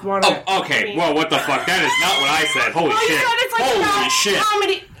 you guys want to. Oh, okay. I mean, well, what the fuck? That is not what I said. Holy shit. It's like holy shit.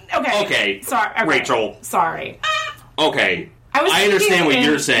 Comedy. Okay. Sorry. Okay. Rachel. Sorry. Okay. I understand what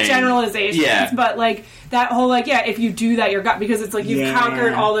you're saying. Generalizations, but like that whole like if you do that, you're God, because it's like you've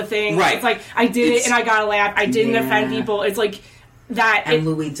conquered all the things. Right. It's like I did it and I got a laugh. I didn't offend people. It's like that. And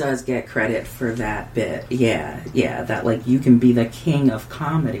Louis does get credit for that bit. Yeah. That like you can be the king of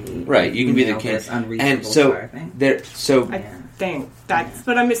comedy. Right. You can be the king. And so I think. I think that's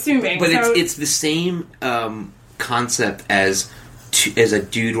what I'm assuming. But it's the same concept as a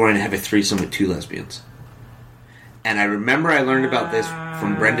dude wanting to have a threesome with two lesbians. And I remember I learned about this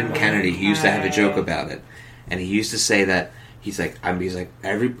from Brendan Kennedy. He used to have a joke about it, and he used to say that he's like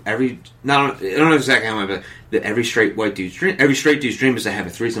every not I don't know exactly how, but that every straight dude's dream is to have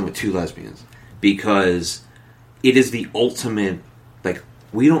a threesome with two lesbians, because it is the ultimate. Like,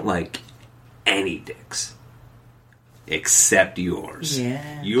 we don't like any dicks except yours.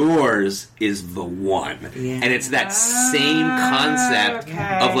 Yeah. Yours is the one, and it's that same concept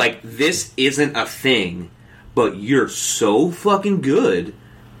of like, this isn't a thing. But you're so fucking good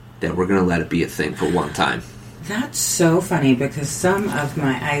that we're gonna let it be a thing for one time. That's so funny, because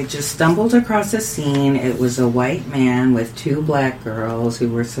I just stumbled across a scene. It was a white man with two black girls who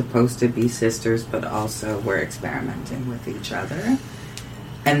were supposed to be sisters, but also were experimenting with each other.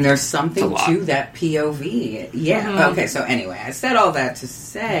 And there's something to that POV. Yeah. Mm-hmm. Okay, so anyway, I said all that to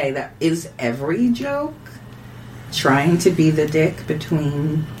say that is every joke trying to be the dick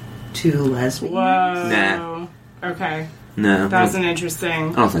between two lesbians? Whoa. Nah. Okay. No. That's an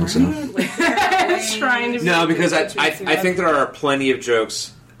interesting. I don't think so. Trying to be no, because I think there are plenty of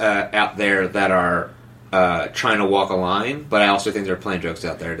jokes out there that are trying to walk a line, but I also think there are plenty of jokes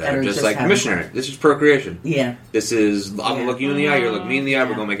out there that are just like, missionary. This is procreation. Yeah. This is, I'm going to look you in the eye, you're looking me in the eye,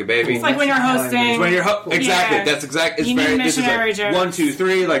 we're going to make a baby. It's like when you're hosting. Exactly. Yeah. That's exactly. You need missionary jokes. 1, 2,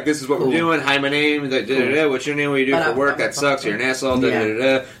 3, like, this is what we're doing. Hi, my name. What's your name? What do you do for work? That sucks. You're an asshole.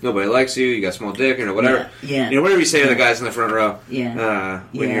 Nobody likes you. You got small dick, whatever. Yeah. You know, whatever you say to the guys in the front row. Yeah.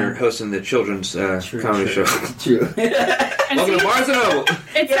 When you're hosting the children's comedy show. True. Welcome to Barnes & Noble.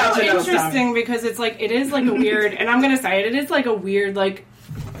 It's so interesting because it's like, it is like a weird, and I'm going to say it is like a weird, like,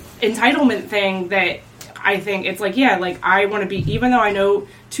 entitlement thing that I think it's like, I want to be, even though I know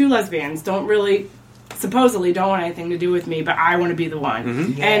two lesbians supposedly don't want anything to do with me, but I want to be the one.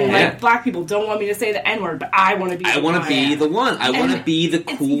 Mm-hmm. Yeah. And black people don't want me to say the N-word, but I want to be the one. I want to be the one. I want to be the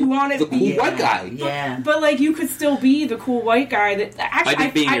cool white guy. Yeah. But like, you could still be the cool white guy that actually, by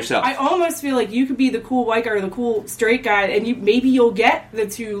being yourself. I almost feel like you could be the cool white guy or the cool straight guy, and maybe you'll get the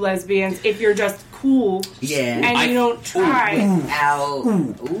two lesbians if you're just cool. Yeah. And you don't try.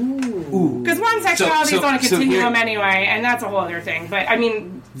 Because one sexuality is on a continuum anyway, and that's a whole other thing. But I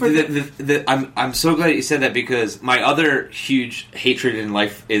mean, I'm so glad you said that, because my other huge hatred in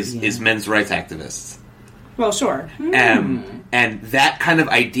life is men's rights activists. Well, sure. And that kind of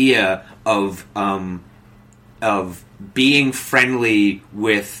idea of being friendly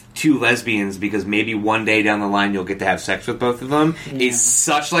with two lesbians because maybe one day down the line you'll get to have sex with both of them is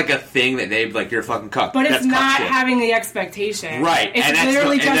such like a thing that they'd like, you're a fucking cuck. But it's not having the expectation. Right. It's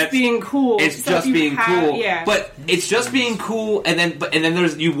literally just being cool. It's just being cool. Yeah. But it's just being cool, and then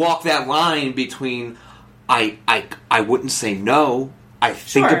there's, you walk that line between I wouldn't say no. I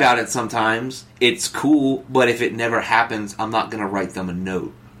think about it sometimes. It's cool, but if it never happens, I'm not going to write them a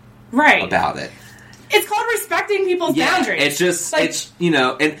note about it. It's called respecting people's boundaries. It's just, like, it's,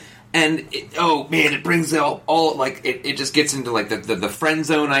 it brings all like, it just gets into like the friend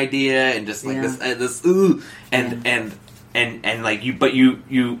zone idea, and just like this and like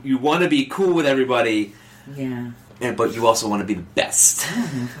you want to be cool with everybody. Yeah. But you also want to be the best. I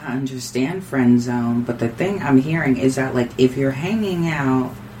don't know if I understand friend zone, but the thing I'm hearing is that, like, if you're hanging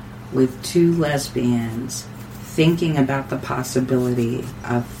out with two lesbians thinking about the possibility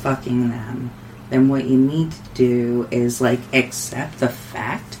of fucking them, then what you need to do is, like, accept the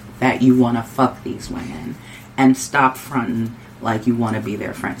fact that you want to fuck these women and stop fronting like you want to be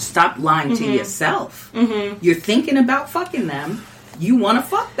their friend. Stop lying to yourself. Mm-hmm. You're thinking about fucking them. You want to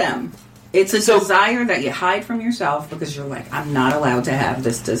fuck them. It's a desire that you hide from yourself because you're like, I'm not allowed to have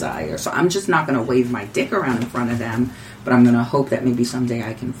this desire. So I'm just not going to wave my dick around in front of them, but I'm going to hope that maybe someday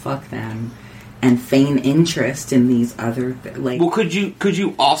I can fuck them and feign interest in these other like. Well, could you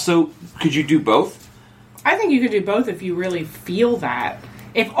do both? I think you could do both if you really feel that.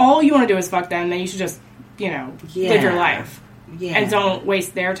 if all you want to do is fuck them, then you should just, live your life. Yeah. And don't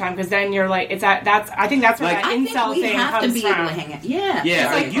waste their time, because then you're like, I think that's where that incel thing comes from. Able to hang out. Yeah.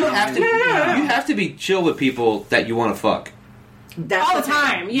 Yeah, you have to be chill with people that you want to fuck. That's all the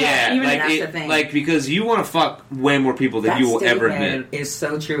time. Yeah. Even that's the thing. Like, because you want to fuck way more people than you will ever admit. It's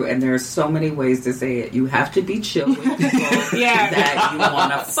so true, and there's so many ways to say it. You have to be chill with people that you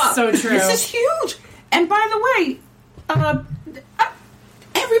want to fuck. So true. This is huge. And by the way,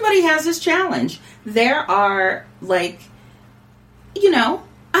 everybody has this challenge. There are, like, I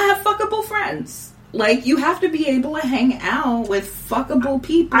have fuckable friends. Like, you have to be able to hang out with fuckable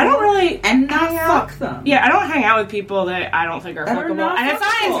people. I don't really and not fuck them. Yeah, I don't hang out with people that I don't think are fuckable. And it's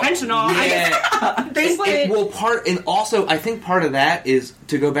not intentional. And also, I think part of that is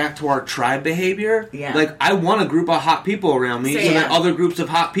to go back to our tribe behavior. Yeah. Like, I want a group of hot people around me, so that other groups of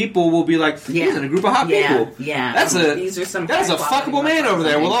hot people will be like, he's in a group of hot people. Yeah. That's a fuckable man over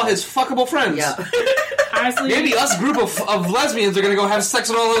there with all his fuckable friends. Yeah. Honestly, maybe us group of lesbians are going to go have sex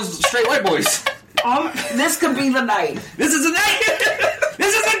with all those straight white boys. This could be the night. This is the night.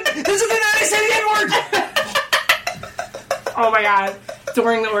 This is the night I say the N-word. Oh my god!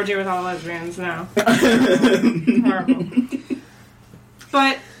 During the orgy with all lesbians, no. Horrible.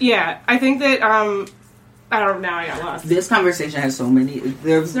 But yeah, I think that I don't know. I got lost. This conversation has so many.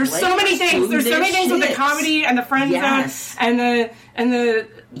 There's so many things. There's so many things with the comedy and the friend zone and the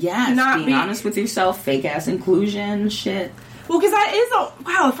being honest with yourself, fake ass inclusion shit. Well, because that is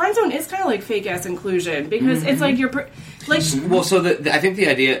friend zone is kind of like fake ass inclusion, because it's like you're like. Well, so I think the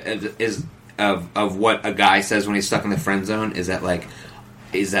idea is of what a guy says when he's stuck in the friend zone is that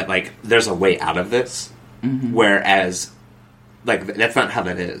there's a way out of this, whereas like that's not how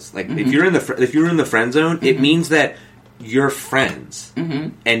that is. Like if you're in the friend zone, it means that you're friends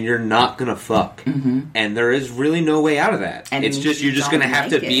and you're not gonna fuck, and there is really no way out of that. And it's just you're just gonna have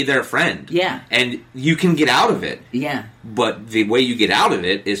to be their friend. Yeah, and you can get out of it. Yeah, but the way you get out of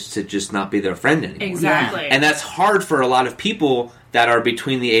it is to just not be their friend anymore. Exactly, and that's hard for a lot of people that are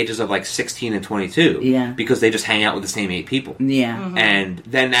between the ages of like 16 and 22. Yeah, because they just hang out with the same 8 people. Yeah, and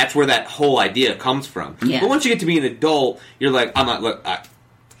then that's where that whole idea comes from. Yeah. But once you get to be an adult, you're like, I'm not look.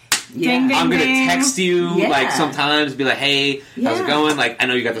 Ding, ding, I'm going to ding. text you, like, sometimes, be like, hey, how's it going? Like, I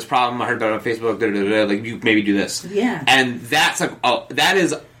know you got this problem, I heard about it on Facebook, like, you maybe do this. Yeah. And that's like, that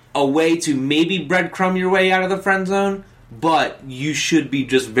is a way to maybe breadcrumb your way out of the friend zone, but you should be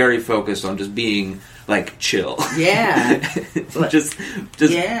just very focused on just being, like, chill. Yeah. just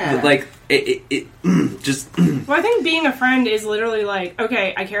like, just... Well, I think being a friend is literally like,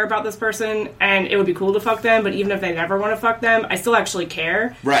 okay, I care about this person, and it would be cool to fuck them, but even if they never want to fuck them, I still actually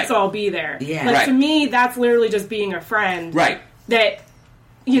care. Right. So I'll be there. Yeah. Like, to me, that's literally just being a friend. Right. That,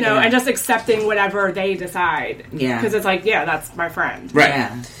 and just accepting whatever they decide. Yeah. Because it's like, that's my friend. Right.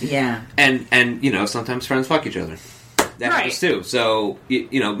 Yeah. Yeah. And sometimes friends fuck each other. That happens too. So,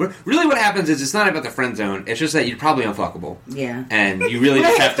 really what happens is it's not about the friend zone. It's just that you're probably unfuckable. Yeah. And you really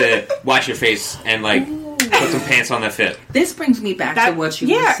just have to wash your face and, like, put some pants on that fit. This brings me back to what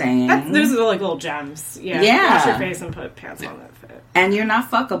you were saying. Those are, like, little gems. Yeah. Wash your face and put pants on that fit. And you're not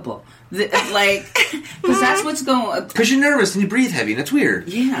fuckable. Because that's what's going... Because you're nervous and you breathe heavy, and that's weird.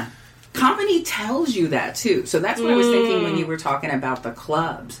 Yeah. Comedy tells you that, too. So that's what I was thinking when you were talking about the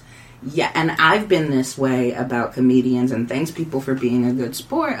clubs. Yeah, and I've been this way about comedians, and thanks people for being a good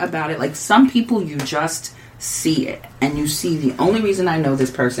sport about it. Like, some people, you just see it, and you see the only reason I know this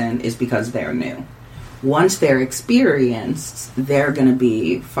person is because they're new. Once they're experienced, they're going to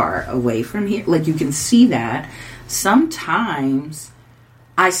be far away from here. Like, you can see that. Sometimes,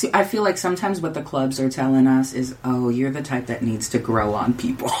 I feel like sometimes what the clubs are telling us is, oh, you're the type that needs to grow on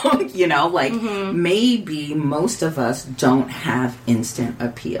people. Maybe most of us don't have instant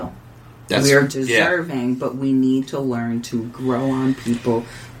appeal. We're deserving, but we need to learn to grow on people,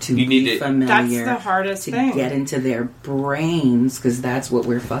 to be familiar. That's the hardest thing. To get into their brains, because that's what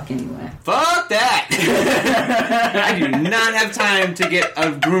we're fucking with. Fuck that! I do not have time to get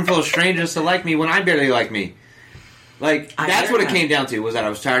a room full of strangers to like me when I barely like me. Like, that's what it came down to, was that I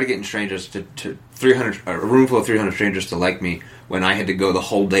was tired of getting strangers to 300, a room full of 300 strangers to like me, when I had to go the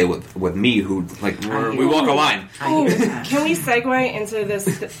whole day with me, who, like, we walk a line. Can we segue into this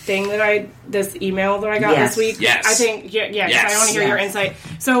thing this email that I got this week? Yes. I think, because I want to hear your insight.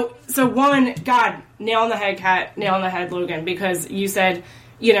 So one, God, nail on the head, Kat, nail on the head, Logan, because you said,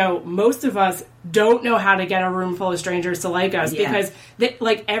 most of us don't know how to get a room full of strangers to like us, because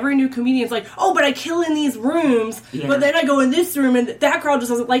every new comedian's like, oh, but I kill in these rooms, but then I go in this room and that crowd just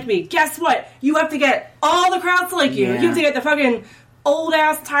doesn't like me. Guess what? You have to get all the crowds to like you. You have to get the fucking old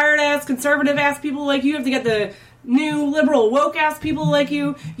ass, tired ass, conservative ass people like you. You have to get new, liberal, woke-ass people like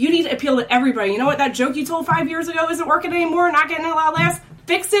you. You need to appeal to everybody. You know what? That joke you told 5 years ago isn't working anymore, not getting a lot of laughs.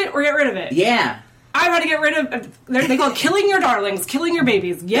 Fix it or get rid of it. Yeah. I've had to get rid of... They call it killing your darlings, killing your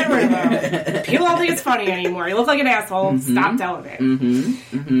babies. Get rid of them. People don't think it's funny anymore. You look like an asshole. Stop telling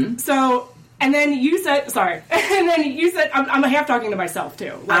it. So... And then you said, I'm half talking to myself,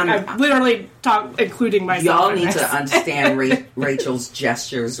 too. Like, I'm literally including myself. Y'all need to understand Rachel's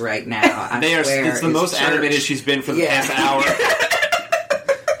gestures right now. It's the most animated she's been for the past hour.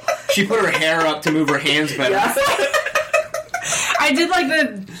 She put her hair up to move her hands better. Yeah. I did, like,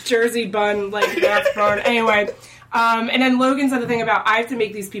 the Jersey bun, like, half bun. Anyway, and then Logan said the thing about I have to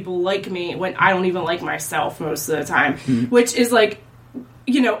make these people like me when I don't even like myself most of the time, which is, like...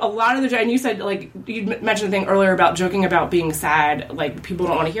 You know, a lot of and you said, like, you mentioned a thing earlier about joking about being sad, like, people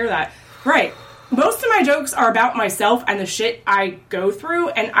don't want to hear that. Right. Most of my jokes are about myself and the shit I go through,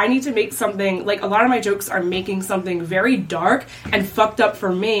 and I need to make something, like, a lot of my jokes are making something very dark and fucked up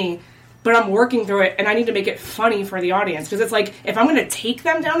for me, but I'm working through it, and I need to make it funny for the audience, because it's like, if I'm going to take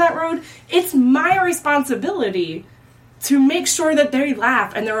them down that road, it's my responsibility to make sure that they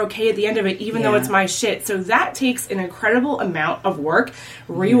laugh and they're okay at the end of it, even though it's my shit. So that takes an incredible amount of work,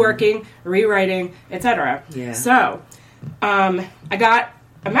 reworking, rewriting, etc. Yeah. So, I got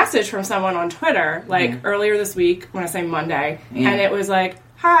a message from someone on Twitter, like, earlier this week, when I say Monday, and it was like,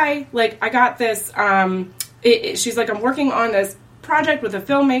 hi, like, I got this, she's like, I'm working on this project with a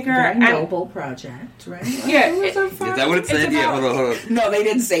filmmaker. Very noble project, right? Yeah. Is that what it said? Yeah, hold on. No, they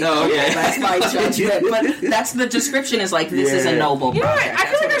didn't say noble. Okay. That's my judgment. But that's the description is like, this is a noble project. You know what? I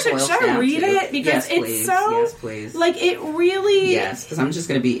feel like should I read it? Because it's so... Yes, please. Like, it really... Yes, because I'm just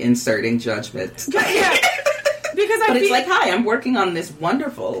going to be inserting judgment. Yeah. Because it's like, hi, I'm working on this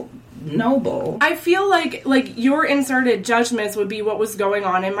wonderful... noble. I feel like your inserted judgments would be what was going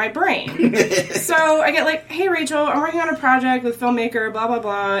on in my brain. So I get like, hey Rachel, I'm working on a project with filmmaker blah blah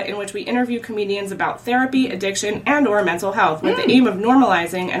blah in which we interview comedians about therapy, addiction, and or mental health with the aim of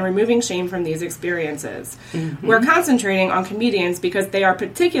normalizing and removing shame from these experiences. We're concentrating on comedians because they are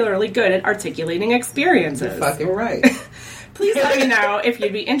particularly good at articulating experiences. You're fucking right. Please let me know if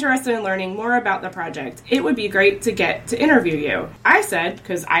you'd be interested in learning more about the project. It would be great to get to interview you. I said,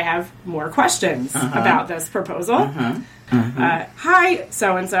 because I have more questions about this proposal. Hi,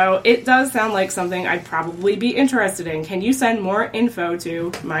 so-and-so. It does sound like something I'd probably be interested in. Can you send more info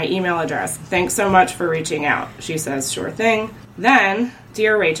to my email address? Thanks so much for reaching out. She says, sure thing. Then,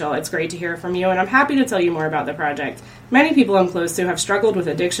 dear Rachel, it's great to hear from you, and I'm happy to tell you more about the project. Many people I'm close to have struggled with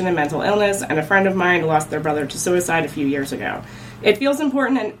addiction and mental illness, and a friend of mine lost their brother to suicide a few years ago. It feels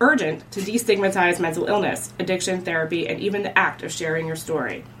important and urgent to destigmatize mental illness, addiction, therapy, and even the act of sharing your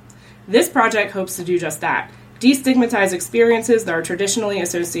story. This project hopes to do just that. Destigmatize experiences that are traditionally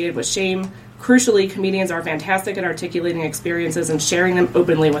associated with shame. Crucially, comedians are fantastic at articulating experiences and sharing them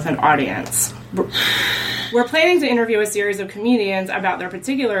openly with an audience. We're planning to interview a series of comedians about their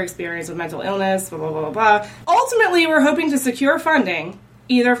particular experience with mental illness, blah, blah, blah, blah, blah. Ultimately, we're hoping to secure funding,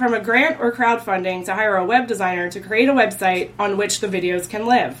 either from a grant or crowdfunding, to hire a web designer to create a website on which the videos can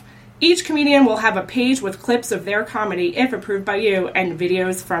live. Each comedian will have a page with clips of their comedy, if approved by you, and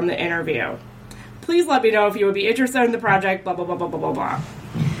videos from the interview. Please let me know if you would be interested in the project, blah, blah, blah, blah, blah, blah, blah.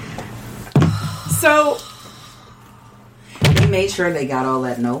 So... They made sure they got all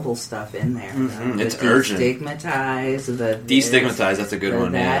that noble stuff in there. It's urgent. Destigmatize. Destigmatize, that's a good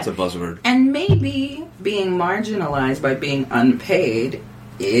one. Yeah, that's a buzzword. And maybe being marginalized by being unpaid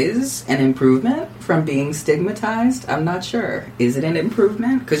is an improvement from being stigmatized. I'm not sure. Is it an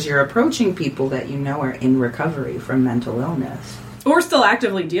improvement? Because you're approaching people that you know are in recovery from mental illness. Or still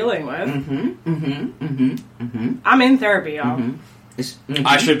actively dealing with. I'm in therapy, y'all.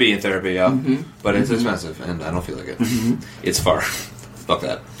 I should be in therapy, y'all. But it's expensive, and I don't feel like it. It's far. Fuck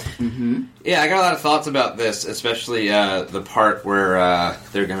that. Yeah, I got a lot of thoughts about this, especially the part where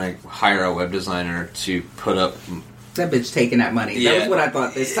they're going to hire a web designer to put up... That bitch taking that money. Yeah. That was what I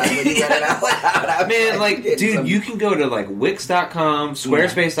thought this time when you read it out loud. Man, like, dude, you can go to, like, Wix.com,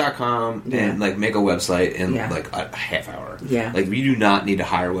 Squarespace.com, and, like, make a website in, like, a half hour. Yeah. Like, you do not need to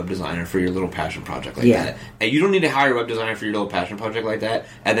hire a web designer for your little passion project like that. And you don't need to hire a web designer for your little passion project like that,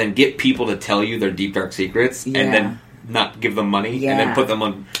 and then get people to tell you their deep, dark secrets, and then not give them money, and then put them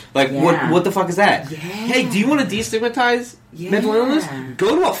on... Like, what the fuck is that? Hey, do you want to destigmatize mental illness?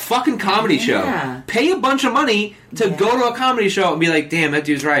 Go to a fucking comedy show. Pay a bunch of money to go to a comedy show and be like, damn, that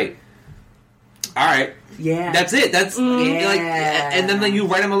dude's right. All right. Yeah. That's it. That's like, and then you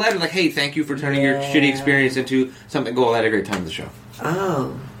write them a letter like, hey, thank you for turning your shitty experience into something cool. I had a great time at the show.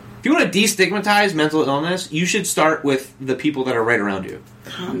 Oh. If you want to destigmatize mental illness, you should start with the people that are right around you.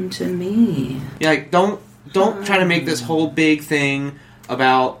 Come to me. Yeah, like, don't don't try to make this whole big thing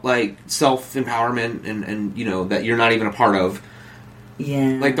about like self-empowerment and you know that you're not even a part of.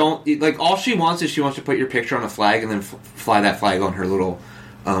 Yeah. Like don't like all she wants is she wants to put your picture on a flag and then fly that flag on her little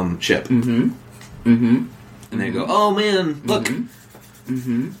ship. And they go, oh man, look,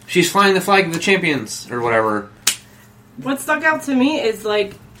 she's flying the flag of the champions or whatever. What stuck out to me is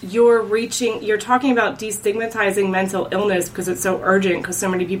like you're talking about destigmatizing mental illness because it's so urgent because so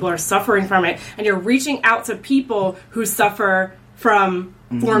many people are suffering from it, and you're reaching out to people who suffer from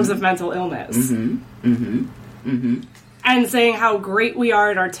forms of mental illness. And saying how great we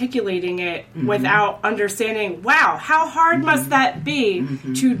are at articulating it without understanding, wow, how hard must that be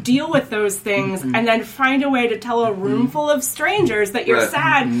to deal with those things and then find a way to tell a room full of strangers that you're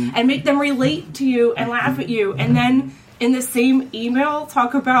sad and make them relate to you and laugh at you, and then in the same email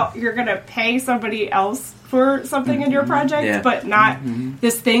talk about you're going to pay somebody else for something in your project, but not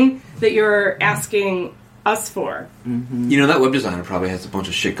this thing that you're asking us for. You know, that web designer probably has a bunch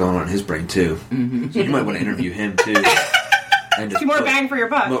of shit going on in his brain too. So you might want to interview him too. And just more bang for your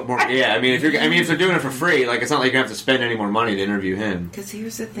buck. Yeah, I mean, if they're doing it for free, like it's not like you're gonna have to spend any more money to interview him. Because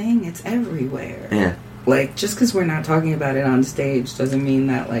here's the thing, it's everywhere. Yeah. Like, just because we're not talking about it on stage doesn't mean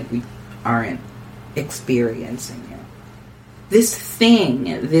that, like, we aren't experiencing it. This thing,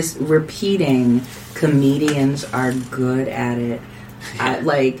 this repeating, comedians are good at it.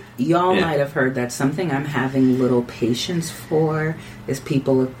 Like, y'all might have heard that something I'm having little patience for is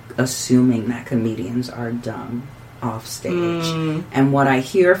people assuming that comedians are dumb off stage. And what I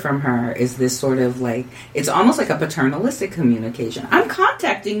hear from her is this sort of like, it's almost like a paternalistic communication. I'm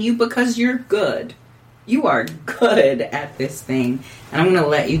contacting you because you're good. You are good at this thing, and I'm going to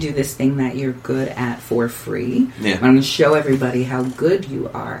let you do this thing that you're good at for free. Yeah. I'm going to show everybody how good you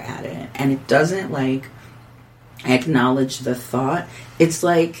are at it. And it doesn't, like, acknowledge the thought. It's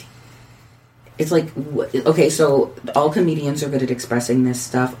like, okay, so all comedians are good at expressing this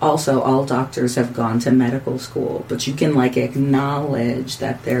stuff. Also, all doctors have gone to medical school. But you can, like, acknowledge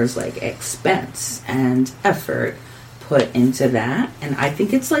that there's, like, expense and effort put into that, and I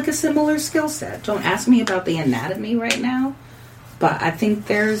think it's like a similar skill set. Don't ask me about the anatomy right now, but I think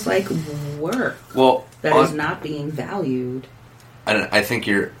there's like work that is not being valued. I think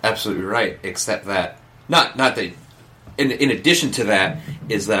you're absolutely right, except that not that. In addition to that,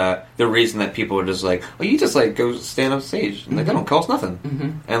 is the reason that people are just like, oh, you just like go stand up stage, and like that don't cost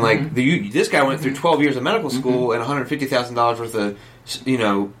nothing, and like this guy went through 12 years of medical school and $150,000 worth of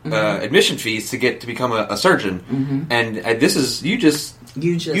admission fees to get to become a surgeon, and this is you just do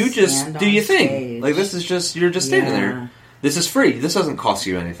your thing. Like this is just you're just standing there. This is free. This doesn't cost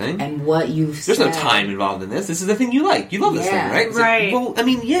you anything. And what you've There's no time involved in this. This is the thing you like. You love this thing, right? It's right. Like, well, I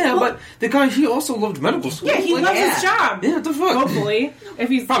mean, but the guy, he also loved medical school. Yeah, he loves his job. Yeah, what the fuck? Hopefully. If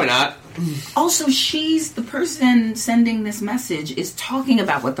he's probably not. Also, she's the person sending this message is talking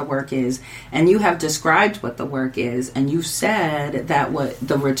about what the work is, and you have described what the work is, and you said that what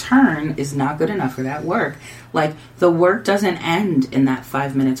the return is not good enough for that work. Like, the work doesn't end in that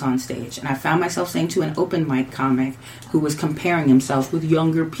 5 minutes on stage. And I found myself saying to an open mic comic who was comparing himself with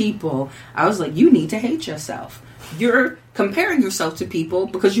younger people, I was like, you need to hate yourself. You're comparing yourself to people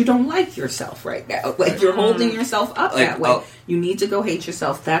because you don't like yourself right now. Like, you're holding yourself up that way. You need to go hate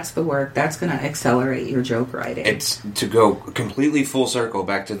yourself. That's the work. That's going to accelerate your joke writing. It's to go completely full circle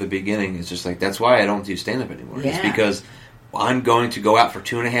back to the beginning. It's just like, that's why I don't do stand-up anymore. Yeah. It's because I'm going to go out for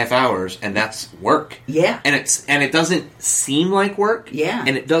 2.5 hours, and that's work. Yeah. And it doesn't seem like work. Yeah.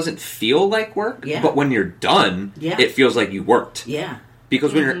 And it doesn't feel like work. Yeah. But when you're done, it feels like you worked. Yeah.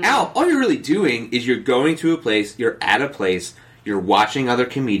 Because when you're out, all you're really doing is you're going to a place, you're at a place, you're watching other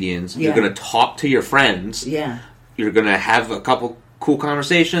comedians, you're going to talk to your friends, you're going to have a couple cool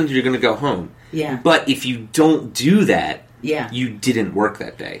conversations, you're going to go home. Yeah. But if you don't do that, you didn't work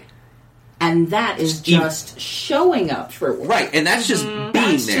that day. And that is just showing up for work. Right, and that's just being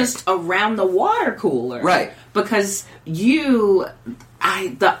that's there. Just around the water cooler. Right. Because the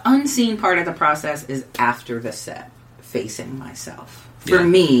unseen part of the process is after the set, facing myself. For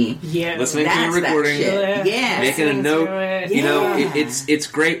me, listening to your recording, making a note. You know, it's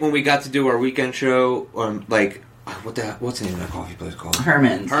great when we got to do our weekend show on like what's the name of that coffee place called?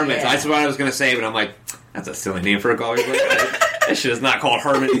 Herman's. Herman's. That's what I was going to say, but I'm like, that's a silly name for a coffee place. That shit is not called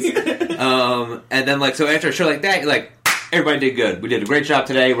Herman's. And then like so after a show like that, you're like, everybody did good. We did a great job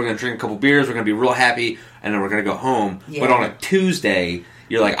today. We're going to drink a couple beers. We're going to be real happy, and then we're going to go home. Yeah. But on a Tuesday,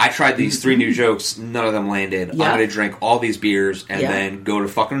 you're like, I tried these 3 new jokes. None of them landed. I'm going to drink all these beers and then go to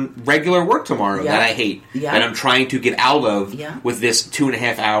fucking regular work tomorrow that I hate. And I'm trying to get out of with this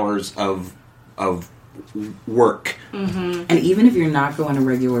 2.5 hours of work. Mm-hmm. And even if you're not going to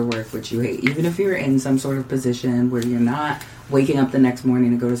regular work, which you hate, even if you're in some sort of position where you're not waking up the next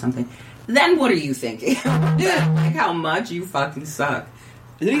morning to go to something, then what are you thinking? Like how much you fucking suck.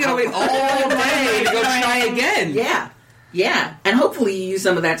 And then you gotta wait all day to go try again. Yeah. Yeah. And hopefully you use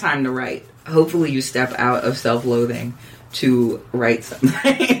some of that time to write. Hopefully you step out of self-loathing to write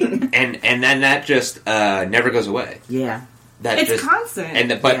something. and then that just never goes away. Yeah. It's just constant.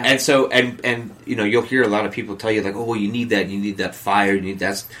 And you know, you'll hear a lot of people tell you like, oh, well, you need that fire, you need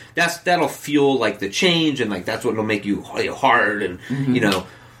that'll fuel like the change, and like that's what'll make you hard, and you know,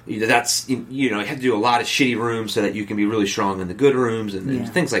 that's you know, you have to do a lot of shitty rooms so that you can be really strong in the good rooms and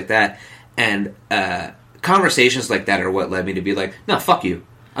things like that. And conversations like that are what led me to be like, no, fuck you.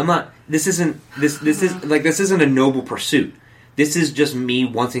 I'm not. This isn't a noble pursuit. This is just me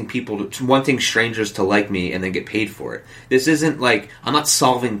wanting strangers to like me and then get paid for it. This isn't like, I'm not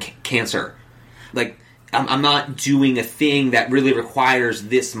solving cancer. Like, I'm not doing a thing that really requires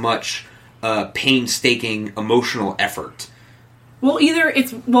this much painstaking emotional effort. Well,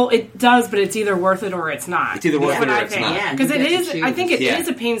 it does, but it's either worth it or it's not. It's either worth it or it's not. Because it is, I think it is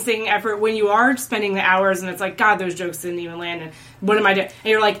a painstaking effort when you are spending the hours and it's like, God, those jokes didn't even land, and what am I doing?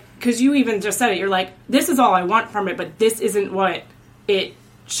 And you're like, because you even just said it, you're like, this is all I want from it, but this isn't what it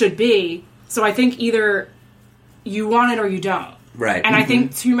should be. So I think either you want it or you don't. Right. And I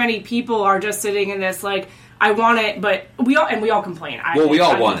think too many people are just sitting in this like, I want it, but we all complain. We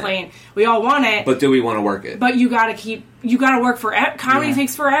all want it. We all want it. But do we want to work it? But you gotta work forever. Comedy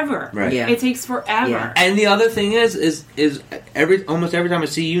takes forever. Right. Yeah. It takes forever. Yeah. And the other thing is almost every time I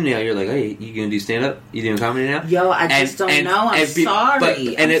see you now, you're like, hey, you gonna do stand up? You doing comedy now? Yo, I just don't know. I'm sorry. But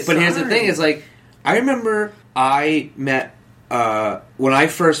here's the thing: is like, I remember I met when I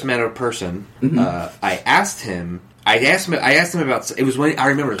first met a person. I asked him about. It was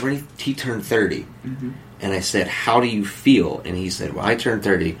when he turned 30. And I said, how do you feel? And he said, when I turned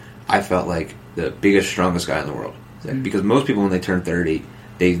 30, I felt like the biggest, strongest guy in the world. Because most people, when they turn 30,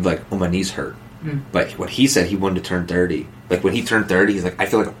 they like, oh, my knees hurt. But what he said, he wanted to turn 30. Like, when he turned 30, he's like, I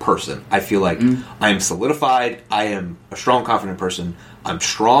feel like a person. I feel like I am solidified. I am a strong, confident person. I'm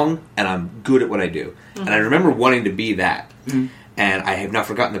strong, and I'm good at what I do. And I remember wanting to be that. And I have not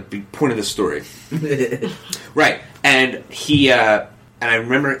forgotten the point of the story. Right. And he... And I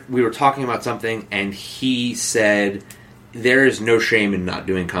remember we were talking about something, and he said, there is no shame in not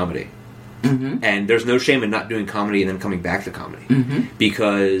doing comedy. And there's no shame in not doing comedy and then coming back to comedy.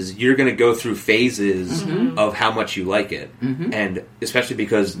 Because you're going to go through phases of how much you like it. And especially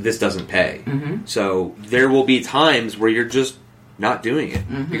because this doesn't pay. So there will be times where you're just not doing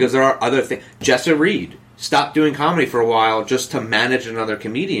it. Because there are other things. Jessa Reed stopped doing comedy for a while just to manage another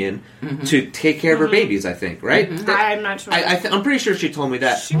comedian to take care of her babies, I think, right? I'm not sure. I'm pretty sure she told me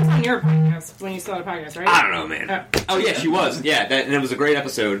that. She was on your podcast when you still had a podcast, right? I don't know, man. Oh yeah, she was. Yeah, and it was a great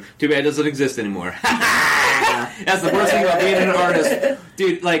episode. Too bad it doesn't exist anymore. That's the worst thing about being an artist.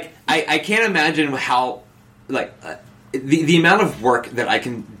 Dude, like, I can't imagine how, like, the amount of work that I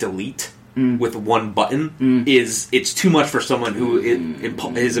can delete with one button it's too much for someone who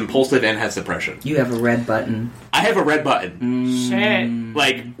is impulsive and has depression. You have a red button. I have a red button. Shit.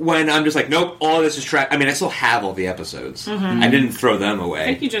 Like, when I'm just like, nope, all this is trash. I mean, I still have all the episodes. I didn't throw them away. I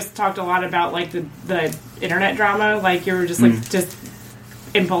think you just talked a lot about, like, the internet drama. Like, you were just, like, just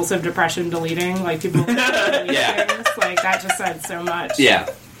impulsive depression deleting. Like, people delete things. Like, that just said so much.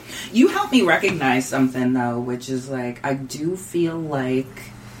 Yeah. You helped me recognize something, though, which is, like, I do feel like...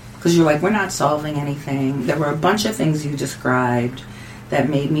 Because you're like, we're not solving anything. There were a bunch of things you described that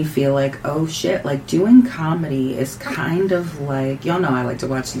made me feel like, oh shit, like doing comedy is kind of like, y'all know I like to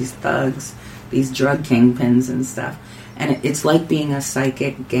watch these thugs, these drug kingpins and stuff. And it's like being a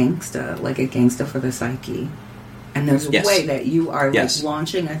psychic gangster, like a gangster for the psyche. And there's a way that you are like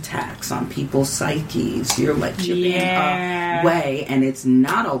launching attacks on people's psyches. You're like chipping away, and it's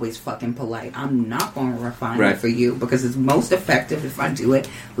not always fucking polite. I'm not going to refine it for you because it's most effective if I do it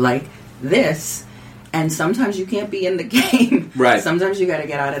like this. And sometimes you can't be in the game. Right. Sometimes you got to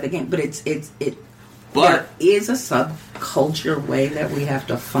get out of the game. But there is a subculture way that we have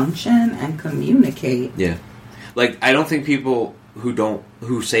to function and communicate. Yeah. Like, I don't think people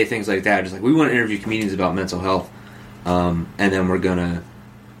who say things like that, just like, we want to interview comedians about mental health, and then we're gonna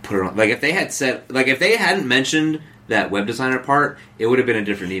put it on. Like, if they hadn't mentioned that web designer part, it would have been a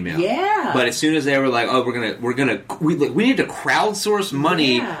different email. Yeah. But as soon as they were like, "Oh, we need to crowdsource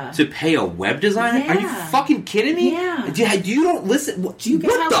money to pay a web designer," are you fucking kidding me? Yeah. You don't listen. Do you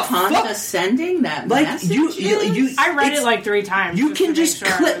get how condescending that message is? I read it like 3 times. You can just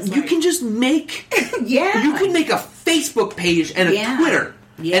click. You can just make. Yeah. You can make a Facebook page and a Twitter.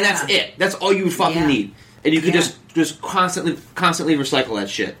 Yeah. And that's it. That's all you would fucking need. And you could just constantly recycle that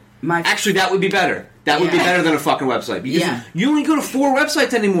shit. Actually, that would be better. That would be better than a fucking website. Because you only go to 4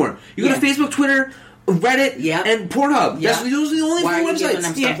 websites anymore. You go to Facebook, Twitter, Reddit, and Pornhub. Those are the only 4 websites. Why are you giving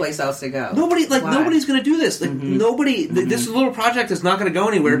them someplace else to go? Nobody's going to do this. Like nobody. This little project is not going to go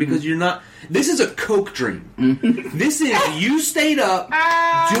anywhere because you're not. This is a coke dream. This is you stayed up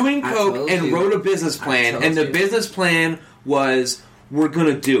doing coke and wrote a business plan, and the business plan was we're going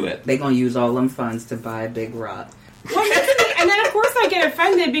to do it. They're going to use all them funds to buy a big rock. And then, of course, I get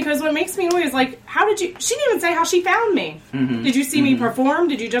offended because what makes me annoyed is, like, how did you... She didn't even say how she found me. Did you see me perform?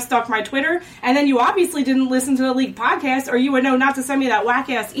 Did you just stalk my Twitter? And then you obviously didn't listen to the League podcast, or you would know not to send me that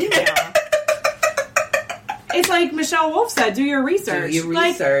whack-ass email. It's like Michelle Wolf said, do your research. Do your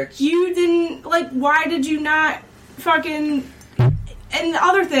research. Like, you didn't... Like, why did you not fucking... And the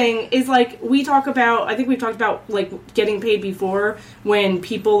other thing is, like, we talk about, I think we've talked about, like, getting paid before when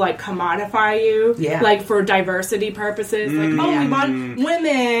people, like, commodify you, like, for diversity purposes. Like, we want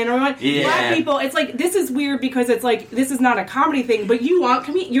women, or we want black people. It's like, this is weird because it's like, this is not a comedy thing, but you want,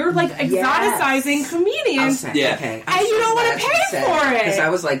 you're, like, exoticizing comedians, and you don't want to pay for it. Because I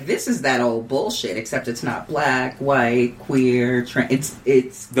was like, this is that old bullshit, except it's not black, white, queer, it's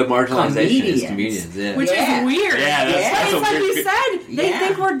the marginalization is comedians, which is weird. That's it's like you said, they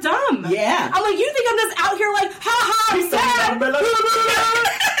think we're dumb. Yeah. I'm like, you think I'm just out here like, I'm sad.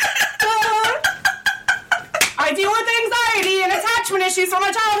 I deal with anxiety and attachment issues from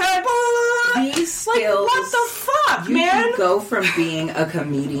my childhood. These skills. Like, what the fuck, man? You go from being a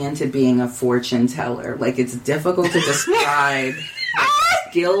comedian to being a fortune teller. Like, it's difficult to describe the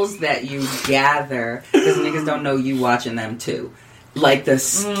skills that you gather because niggas don't know you watching them too. Like, the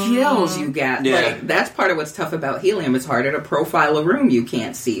skills you got. Like, that's part of what's tough about helium. It's harder to profile a room you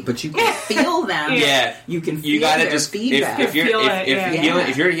can't see, but you can feel them. You can feel their feedback. If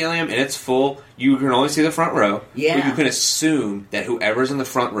you're helium and it's full, you can only see the front row. Yeah. But you can assume that whoever's in the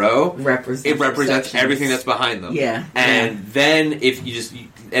front row represents everything that's behind them. Yeah. And then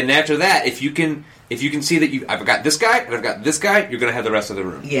and after that, if you can see that I've got this guy, and I've got this guy, you're going to have the rest of the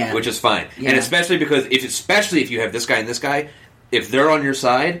room. Yeah. Which is fine. Yeah. And especially if you have this guy and this guy, if they're on your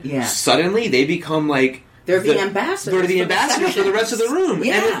side, suddenly they become like... They're the ambassadors. They're the ambassadors for the rest of the room.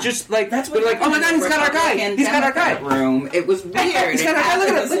 Yeah. And it's just like... They're like, oh my God, he's got our guy. He's got our guy. Room. It was weird. He's got our guy. Look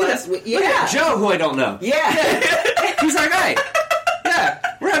at this. Look at Joe, who I don't know. Yeah. He's our guy.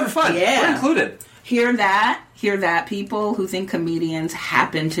 Yeah. We're having fun. Yeah. We're included. Hear that, people who think comedians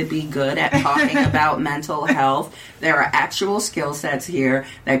happen to be good at talking about mental health. There are actual skill sets here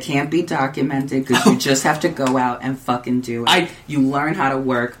that can't be documented because you just have to go out and fucking do it. You learn how to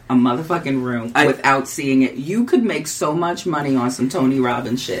work a motherfucking room without seeing it. You could make so much money on some Tony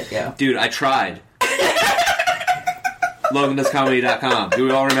Robbins shit, Dude, I tried. LoganDoesComedy.com. Do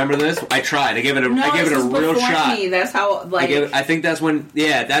we all remember this? I tried. I gave it a real shot. That's how. I think that's when.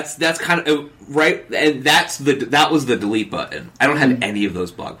 Yeah, that's kind of right. And that was the delete button. I don't have any of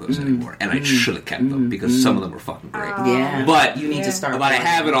those blog posts anymore, and I should have kept them because some of them were fucking great. Yeah, but you need to start. But I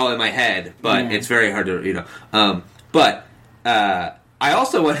have it all in my head. But it's very hard to But I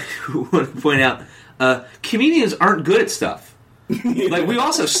also want to point out comedians aren't good at stuff. Like, we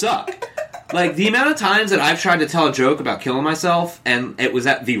also suck. Like, the amount of times that I've tried to tell a joke about killing myself, and it was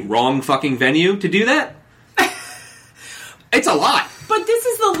at the wrong fucking venue to do that, it's a lot. But this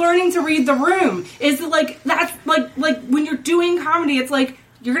is the learning to read the room. Is like, that's like when you're doing comedy, it's like,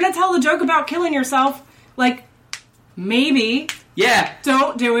 you're gonna tell the joke about killing yourself, like, maybe. Yeah.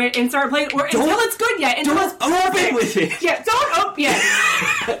 Don't do it and start playing until it's good yet. Until it's open with it. Yeah, don't open yet.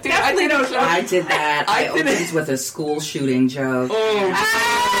 Definitely don't. I did that. I opened with a school shooting joke.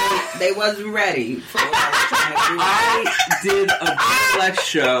 They wasn't ready for what I was trying to do.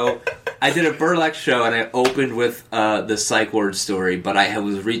 I did a burlesque show, and I opened with the psych ward story, but I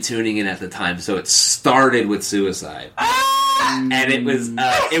was retuning it at the time, so it started with suicide. And it was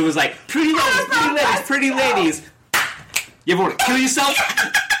like, pretty ladies. You ever want to kill yourself?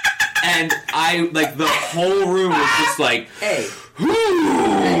 And the whole room was just like, hey.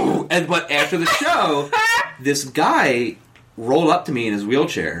 But after the show, this guy rolled up to me in his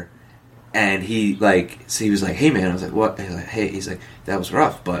wheelchair, and he was like, hey man, I was like, what? And he's like, hey, he's like, that was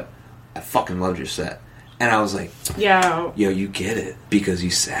rough, but I fucking loved your set. And I was like, yo, you get it, because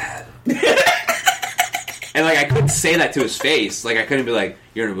he's sad. And I couldn't say that to his face. I couldn't be like,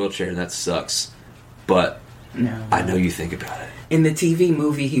 you're in a wheelchair and that sucks. But no. I know you think about it. In the TV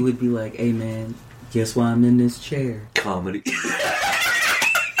movie, he would be like, hey man, guess why I'm in this chair? Comedy.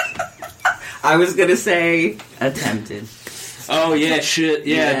 I was gonna say attempted. Oh yeah, shit,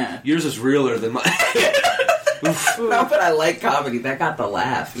 yeah. Yours is realer than mine. No, but I like comedy. That got the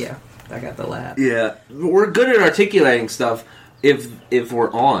laugh. Yeah, that got the laugh. Yeah, we're good at articulating stuff if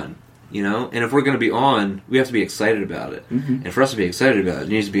we're on, you know, and if we're going to be on, we have to be excited about it. Mm-hmm. And for us to be excited about it, there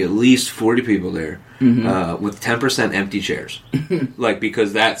needs to be at least 40 people there with 10% empty chairs. Like,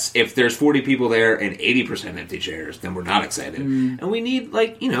 because that's, if there's 40 people there and 80% empty chairs, then we're not excited. And we need,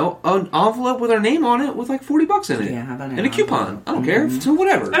 like, you know, an envelope with our name on it with like $40 in it. Yeah, how about and a coupon. I don't care. So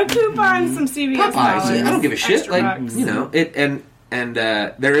whatever. A coupon, some CVS Popeyes. dollars, I don't give a shit. Like, bucks. you know, it, and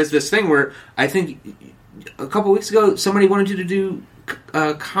there is this thing where I think a couple weeks ago somebody wanted you to do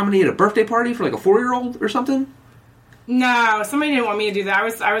comedy at a birthday party for like a 4-year-old or something. No, somebody didn't want me to do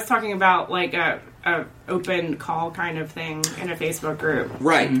that. I was talking about like a open call kind of thing in a Facebook group.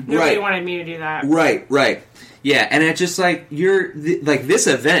 Right. Nobody wanted me to do that. Right. Yeah, and it's just like like this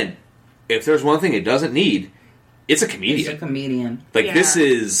event. If there's one thing it doesn't need, it's a comedian. It's a comedian. Like this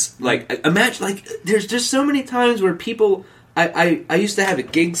is like imagine like there's just so many times where people. I used to have a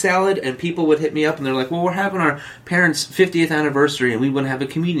gig salad, and people would hit me up, and they're like, well, we're having our parents' 50th anniversary, and we want to have a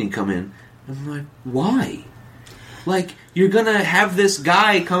comedian come in. And I'm like, why? Like, you're going to have this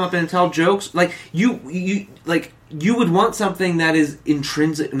guy come up and tell jokes? Like, you would want something that is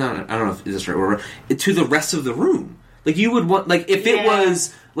intrinsic... No, I don't know if this is right or to the rest of the room. Like, you would want... Like, if it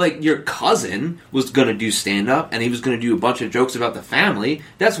was... Like, your cousin was going to do stand-up, and he was going to do a bunch of jokes about the family,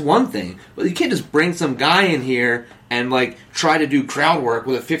 that's one thing. But you can't just bring some guy in here and, like, try to do crowd work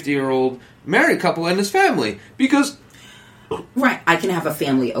with a 50-year-old married couple and his family. Because... Right, I can have a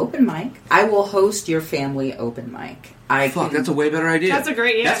family open mic. I will host your family open mic. That's a way better idea. That's a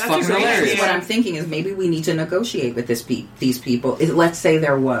great... Yeah, that's fucking hilarious. What I'm thinking is maybe we need to negotiate with these people. Let's say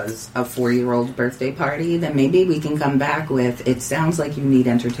there was a 4-year-old birthday party, then maybe we can come back with, it sounds like you need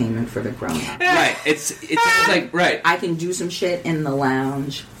entertainment for the grown-up. Right, it sounds like, right. I can do some shit in the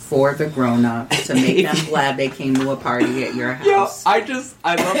lounge for the grown-ups to make them glad they came to a party at your house. Yo,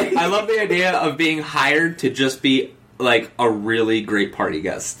 I love the idea of being hired to just be, like, a really great party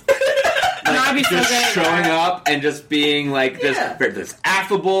guest. Like, just showing up and just being like this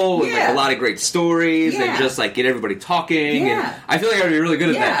affable with like a lot of great stories and just like get everybody talking. And I feel like I'd be really good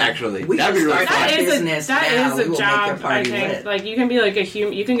at that. Actually, that'd be really fun. That is a job. I think like you can be like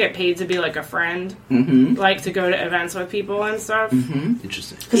you can get paid to be like a friend, like to go to events with people and stuff.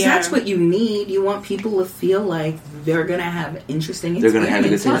 Interesting, because that's what you need. You want people to feel like they're going to have interesting. They're going to have a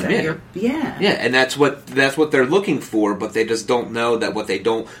good time. Yeah, and that's what they're looking for, but they just don't know that what they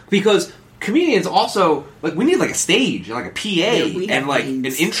don't because. Comedians also, like, we need, like, a stage, and, like, a PA, and, like, an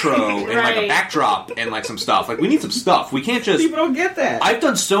intro, and, like, a backdrop, and, like, some stuff. Like, we need some stuff. We can't just... People don't get that. I've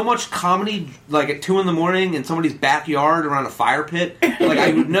done so much comedy, like, at 2 a.m. in somebody's backyard around a fire pit. Like,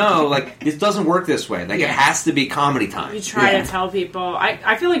 I would know, like, this doesn't work this way. Like, it has to be comedy time. You try to tell people.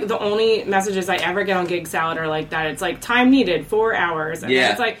 I feel like the only messages I ever get on Gig Salad are like that. It's like, time needed, 4 hours. And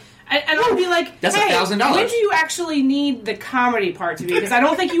it's like... And I'll be like, that's hey, $1,000. when do you actually need the comedy part to be? Because I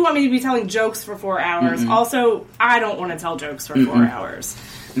don't think you want me to be telling jokes for 4 hours. Also, I don't want to tell jokes for 4 hours.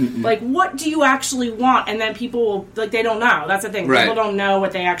 Like, what do you actually want? And then people will, like, they don't know. That's the thing. Right. People don't know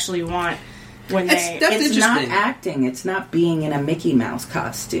what they actually want when It's not acting. It's not being in a Mickey Mouse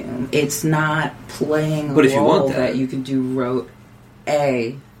costume. It's not playing a role that you can do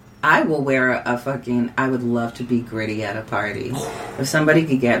I will wear I would love to be Gritty at a party. If somebody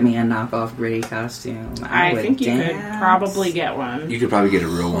could get me a knockoff Gritty costume, I would think you dance. could probably get one. You could probably get a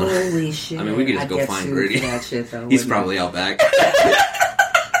real one. Holy shit. I mean, we could just go find Gritty. That shit, though, He's probably out back.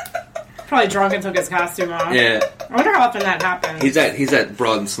 Probably drunk and took his costume off. Yeah. I wonder how often that happens. He's at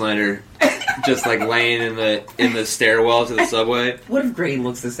Broad and Snyder, just like laying in the stairwell to the subway. What if Gritty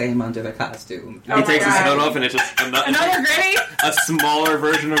looks the same under the costume? He takes his coat off and it's just another Gritty? A smaller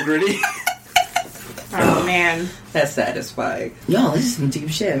version of Gritty. Oh man. That's satisfying. Yo, this is some deep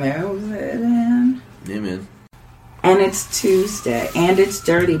shit, man. Yeah, man. And it's Tuesday. And it's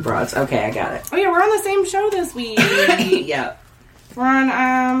Dirty Broads. Okay, I got it. Oh yeah, we're on the same show this week. Yeah. We're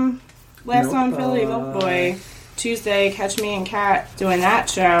on Last on Philly, Milk Boy. Tuesday, Catch Me and Kat doing that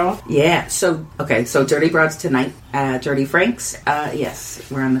show. Yeah, so Dirty Broads tonight. Dirty Franks, yes,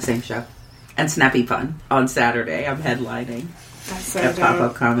 we're on the same show. And Snappy Pun on Saturday. I'm headlining. That's so at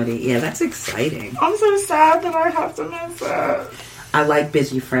Pop-Up Comedy. Yeah, that's exciting. I'm so sad that I have to miss it. I like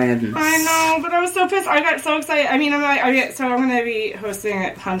Busy Friends. I know, but I was so pissed. I got so excited. I mean, I'm going to be hosting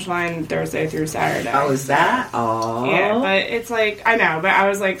at Punchline Thursday through Saturday. Oh, is that? Oh. Yeah, but it's like, I know, but I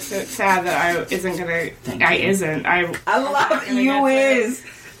was like so sad that I isn't going to, I isn't. I love you is.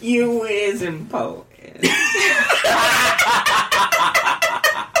 You is and poet.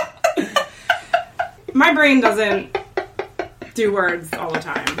 My brain doesn't do words all the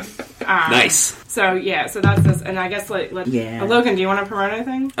time. Nice. So that's this, and I guess Logan, do you want to promote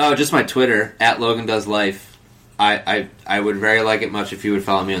anything? Oh, just my Twitter @LoganDoesLife. I would very like it much if you would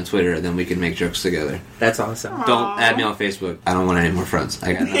follow me on Twitter, and then we can make jokes together. That's awesome. Aww. Don't add me on Facebook. I don't want any more friends.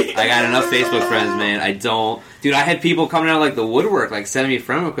 I got enough Facebook friends, man. I don't. Dude, I had people coming out like the woodwork, like sending me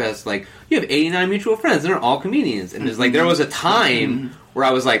friend requests, like, you have 89 mutual friends, and they're all comedians. And there's like, there was a time where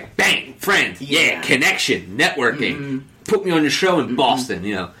I was like, bang, friend, connection, networking. Put me on your show in Boston,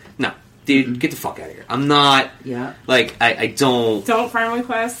 you know. No. Dude, get the fuck out of here. I'm not, like, I don't... Don't friend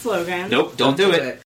request Logan. Nope, don't do it.